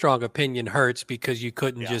having a strong opinion hurts, because you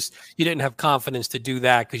couldn't you didn't have confidence to do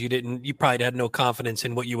that, because you probably had no confidence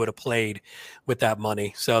in what you would have played with that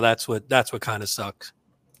money. So that's what kind of sucks.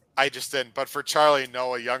 I just didn't. But for Charlie and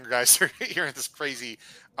Noah, younger guys who are hearing this crazy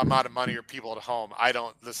amount of money, or people at home, I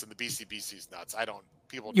don't listen. The BCBC is nuts. I don't.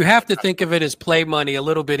 You have to think of it as play money a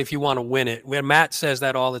little bit if you want to win it. When Matt says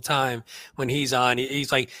that all the time when he's on,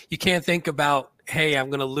 he's like, you can't think about, hey, I'm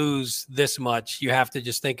going to lose this much. You have to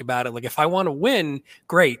just think about it like, if I want to win,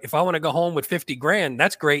 great. If I want to go home with 50 grand,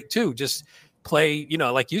 that's great too. Just play,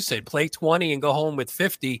 like you said, play 20 and go home with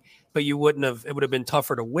 50, but it would have been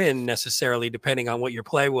tougher to win necessarily depending on what your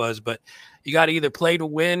play was. But you got to either play to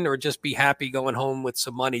win or just be happy going home with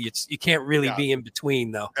some money. You can't really be in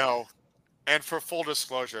between though. No. And for full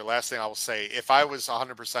disclosure, last thing I will say, if I was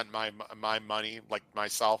 100% my money, like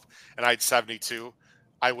myself, and I had 72,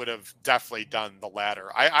 I would have definitely done the latter.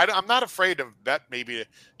 I'm not afraid to bet maybe,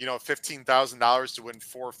 $15,000 to win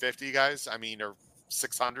 450, guys. I mean, or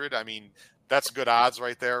 600. I mean, that's good odds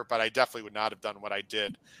right there. But I definitely would not have done what I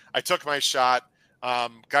did. I took my shot.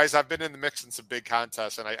 Guys, I've been in the mix in some big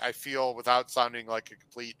contests, and I feel, without sounding like a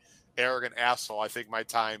complete arrogant asshole, I think my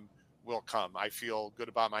time will come. I feel good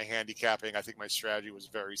about my handicapping. I think my strategy was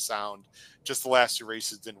very sound. Just the last 2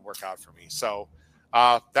 races didn't work out for me. So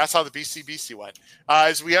that's how the BCBC went.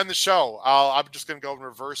 As we end the show, I'm just going to go in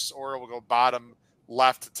reverse order. We'll go bottom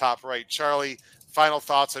left to top right. Charlie, final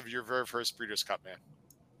thoughts of your very first Breeders' Cup, man.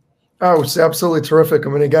 Oh, it's absolutely terrific. I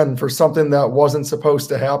mean, again, for something that wasn't supposed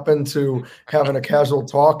to happen, to having a casual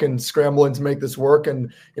talk and scrambling to make this work,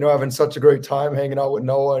 and having such a great time hanging out with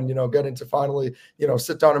Noah, and getting to finally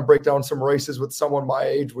sit down and break down some races with someone my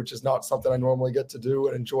age, which is not something I normally get to do,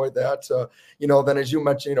 and enjoy that. Then as you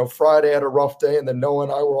mentioned, Friday had a rough day, and then Noah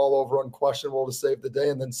and I were all over Unquestionable to save the day,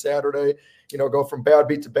 and then Saturday, go from bad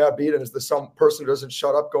beat to bad beat, and as the some person who doesn't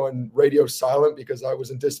shut up, going radio silent because I was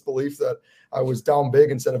in disbelief that I was down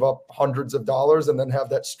big instead of up hundreds of dollars, and then have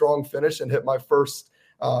that strong finish and hit my first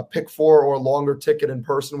pick 4 or longer ticket in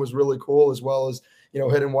person was really cool, as well as,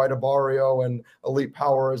 hitting White Barrio and Elite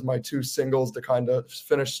Power as my 2 singles to kind of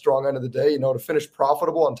finish strong end of the day, to finish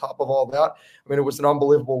profitable on top of all that. I mean, it was an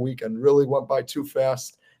unbelievable weekend, really went by too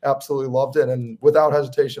fast. Absolutely loved it. And without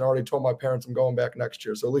hesitation, I already told my parents I'm going back next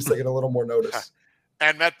year. So at least I get a little more notice.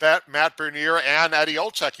 And met Matt Bernier and Eddie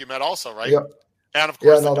Olczyk you met also, right? Yep. And of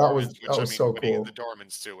course, that Dormans, was so cool. The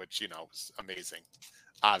Dormans too, which was amazing.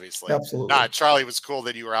 Obviously, absolutely. Charlie, was cool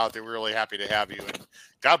that you were out there. We're really happy to have you, and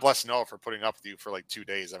God bless Noah for putting up with you for like 2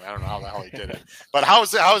 days. I mean, I don't know how the hell he did it. But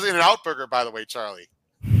how's In-N-Out Burger, by the way, Charlie?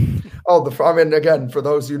 Oh, again, for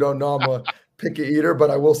those who don't know, I'm a picky eater,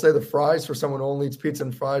 but I will say the fries, for someone who only eats pizza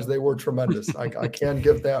and fries, they were tremendous. I can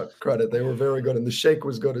give that credit. They were very good, and the shake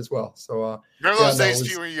was good as well. So remember those days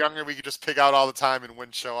when you were younger, we could just pig out all the time and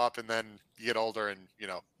wouldn't show up, and then you get older, and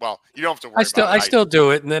well, you don't have to worry. I still do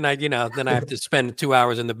it, and then I have to spend 2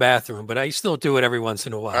 hours in the bathroom, but I still do it every once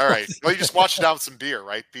in a while. All right, well, you just wash it down with some beer,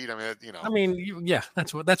 right, Pete? I mean, yeah,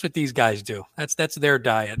 that's what these guys do. That's their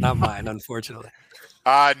diet, not mine, unfortunately.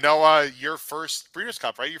 Noah, your first Breeders'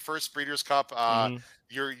 Cup, right? Your first Breeders' Cup.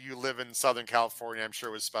 You live in Southern California. I'm sure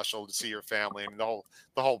it was special to see your family, and the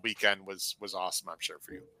whole weekend was awesome. I'm sure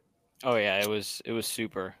for you. Oh yeah, it was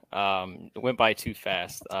super. It went by too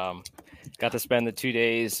fast. Got to spend the 2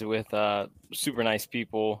 days with super nice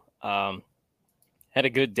people. Had a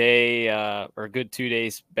good day or a good 2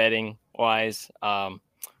 days betting wise.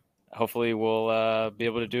 Hopefully we'll be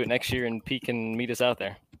able to do it next year, and Pete can meet us out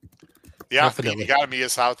there. Yeah, Pete, you got to meet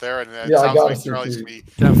us out there, and it sounds like Charlie's going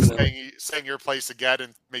to be staying your place again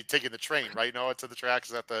and maybe taking the train, right, Noah, to the tracks.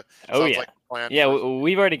 Is that the like the plan? Yeah,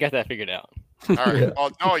 we've already got that figured out. All right. Yeah.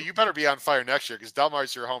 Well, Noah, you better be on fire next year because Del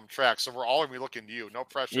Mar's your home track, so we're all going to be looking to you. No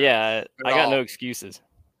pressure. Yeah, I got no excuses.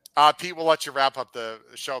 Pete, we'll let you wrap up the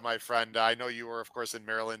show, my friend. I know you were, of course, in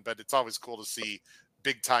Maryland, but it's always cool to see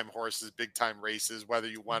big-time horses, big-time races, whether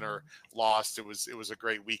you won or lost. It was a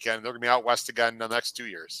great weekend. They're going to be out west again in the next 2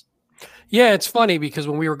 years. Yeah, it's funny because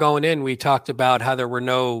when we were going in, we talked about how there were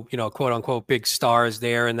no, quote unquote, big stars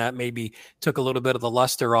there. And that maybe took a little bit of the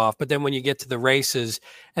luster off. But then when you get to the races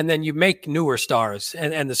and then you make newer stars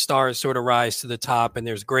and the stars sort of rise to the top, and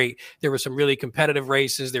there were some really competitive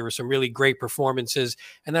races. There were some really great performances.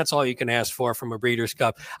 And that's all you can ask for from a Breeders'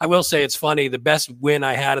 Cup. I will say it's funny. The best win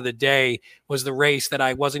I had of the day was the race that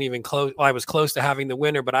I wasn't even close. Well, I was close to having the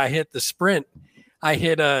winner, but I hit the sprint. I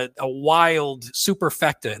hit a wild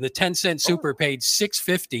superfecta, and the 10-cent super paid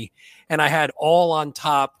 $6.50, and I had all on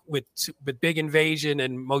top with Big Invasion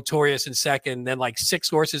and Motorious in second, then like 6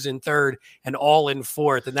 horses in third, and all in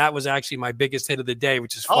fourth, and that was actually my biggest hit of the day,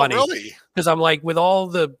 which is funny. Oh, really? Because I'm like, with all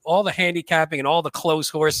the handicapping and all the close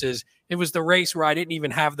horses, it was the race where I didn't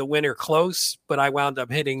even have the winner close, but I wound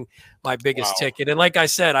up hitting my biggest ticket. And like I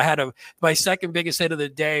said, I had my second biggest hit of the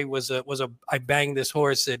day was I banged this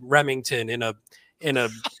horse at Remington in a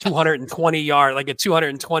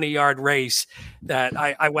 220-yard race that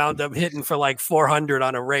I wound up hitting for like 400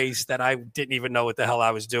 on a race that I didn't even know what the hell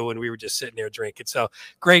I was doing. We were just sitting there drinking. So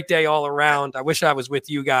great day all around. I wish I was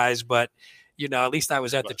with you guys, but at least I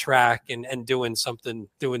was at the track and doing something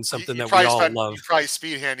that we all love. You probably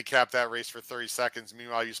speed handicap that race for 30 seconds.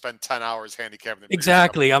 Meanwhile, you spend 10 hours handicapping.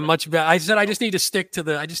 Exactly. I'm much better. I said I just need to stick to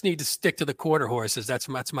the quarter horses. That's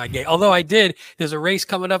my game. Although there's a race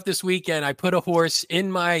coming up this weekend. I put a horse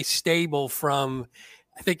in my stable from,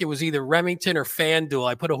 I think it was either Remington or FanDuel.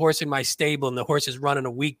 I put a horse in my stable, and the horse is running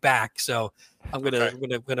a week back. So I'm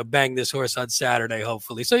gonna bang this horse on Saturday,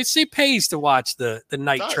 hopefully. So it pays to watch the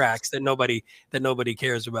night tracks that nobody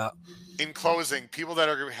cares about. In closing, people that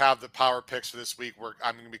are going to have the power picks for this week,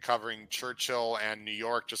 I'm going to be covering Churchill and New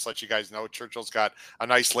York. Just to let you guys know, Churchill's got a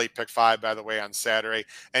nice late pick 5, by the way, on Saturday.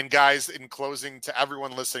 And guys, in closing, to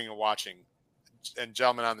everyone listening and watching, and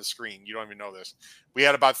gentlemen on the screen, you don't even know this. We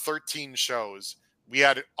had about 13 shows. We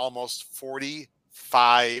had almost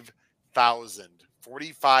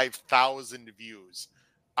 45,000 views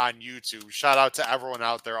on YouTube. Shout out to everyone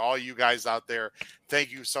out there, all you guys out there.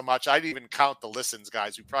 Thank you so much. I didn't even count the listens,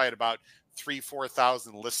 guys. We probably had about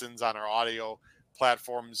 3,000-4,000 listens on our audio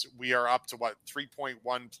platforms. We are up to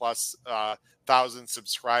 3.1 plus thousand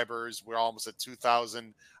subscribers. We're almost at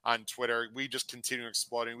 2,000 on Twitter. We just continue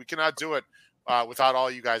exploding. We cannot do it without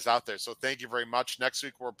all you guys out there. So thank you very much. Next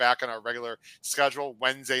week, we're back on our regular schedule,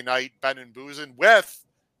 Wednesday night, Ben and Boozin' with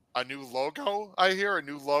a new logo. I hear a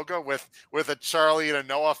new logo with a Charlie and a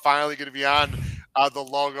Noah finally going to be on the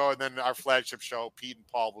logo. And then our flagship show, Pete and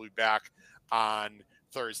Paul, will be back on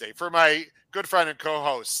Thursday. For my good friend and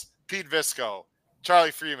co-hosts, Pete Visco,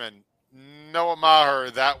 Charlie Freeman, Noah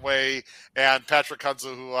Maher that way, and Patrick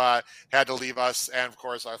Kunzel, who had to leave us, and of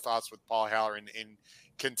course our thoughts with Paul Halloran in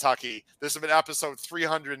Kentucky. This has been episode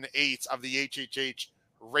 308 of the HHH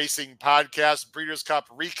Racing Podcast, Breeders' Cup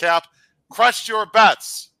recap. Crush your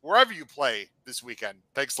bets wherever you play this weekend.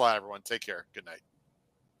 Thanks a lot, everyone. Take care. Good night.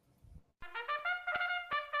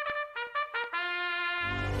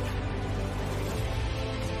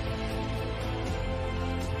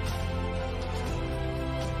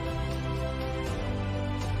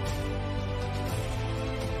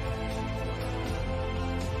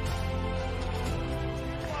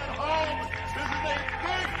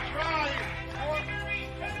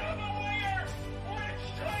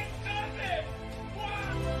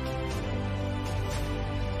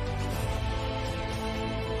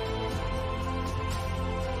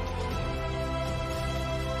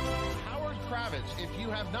 If you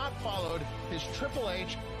have not followed his Triple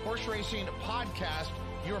H Horse Racing Podcast,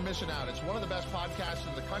 you're missing out. It's one of the best podcasts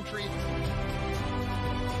in the country.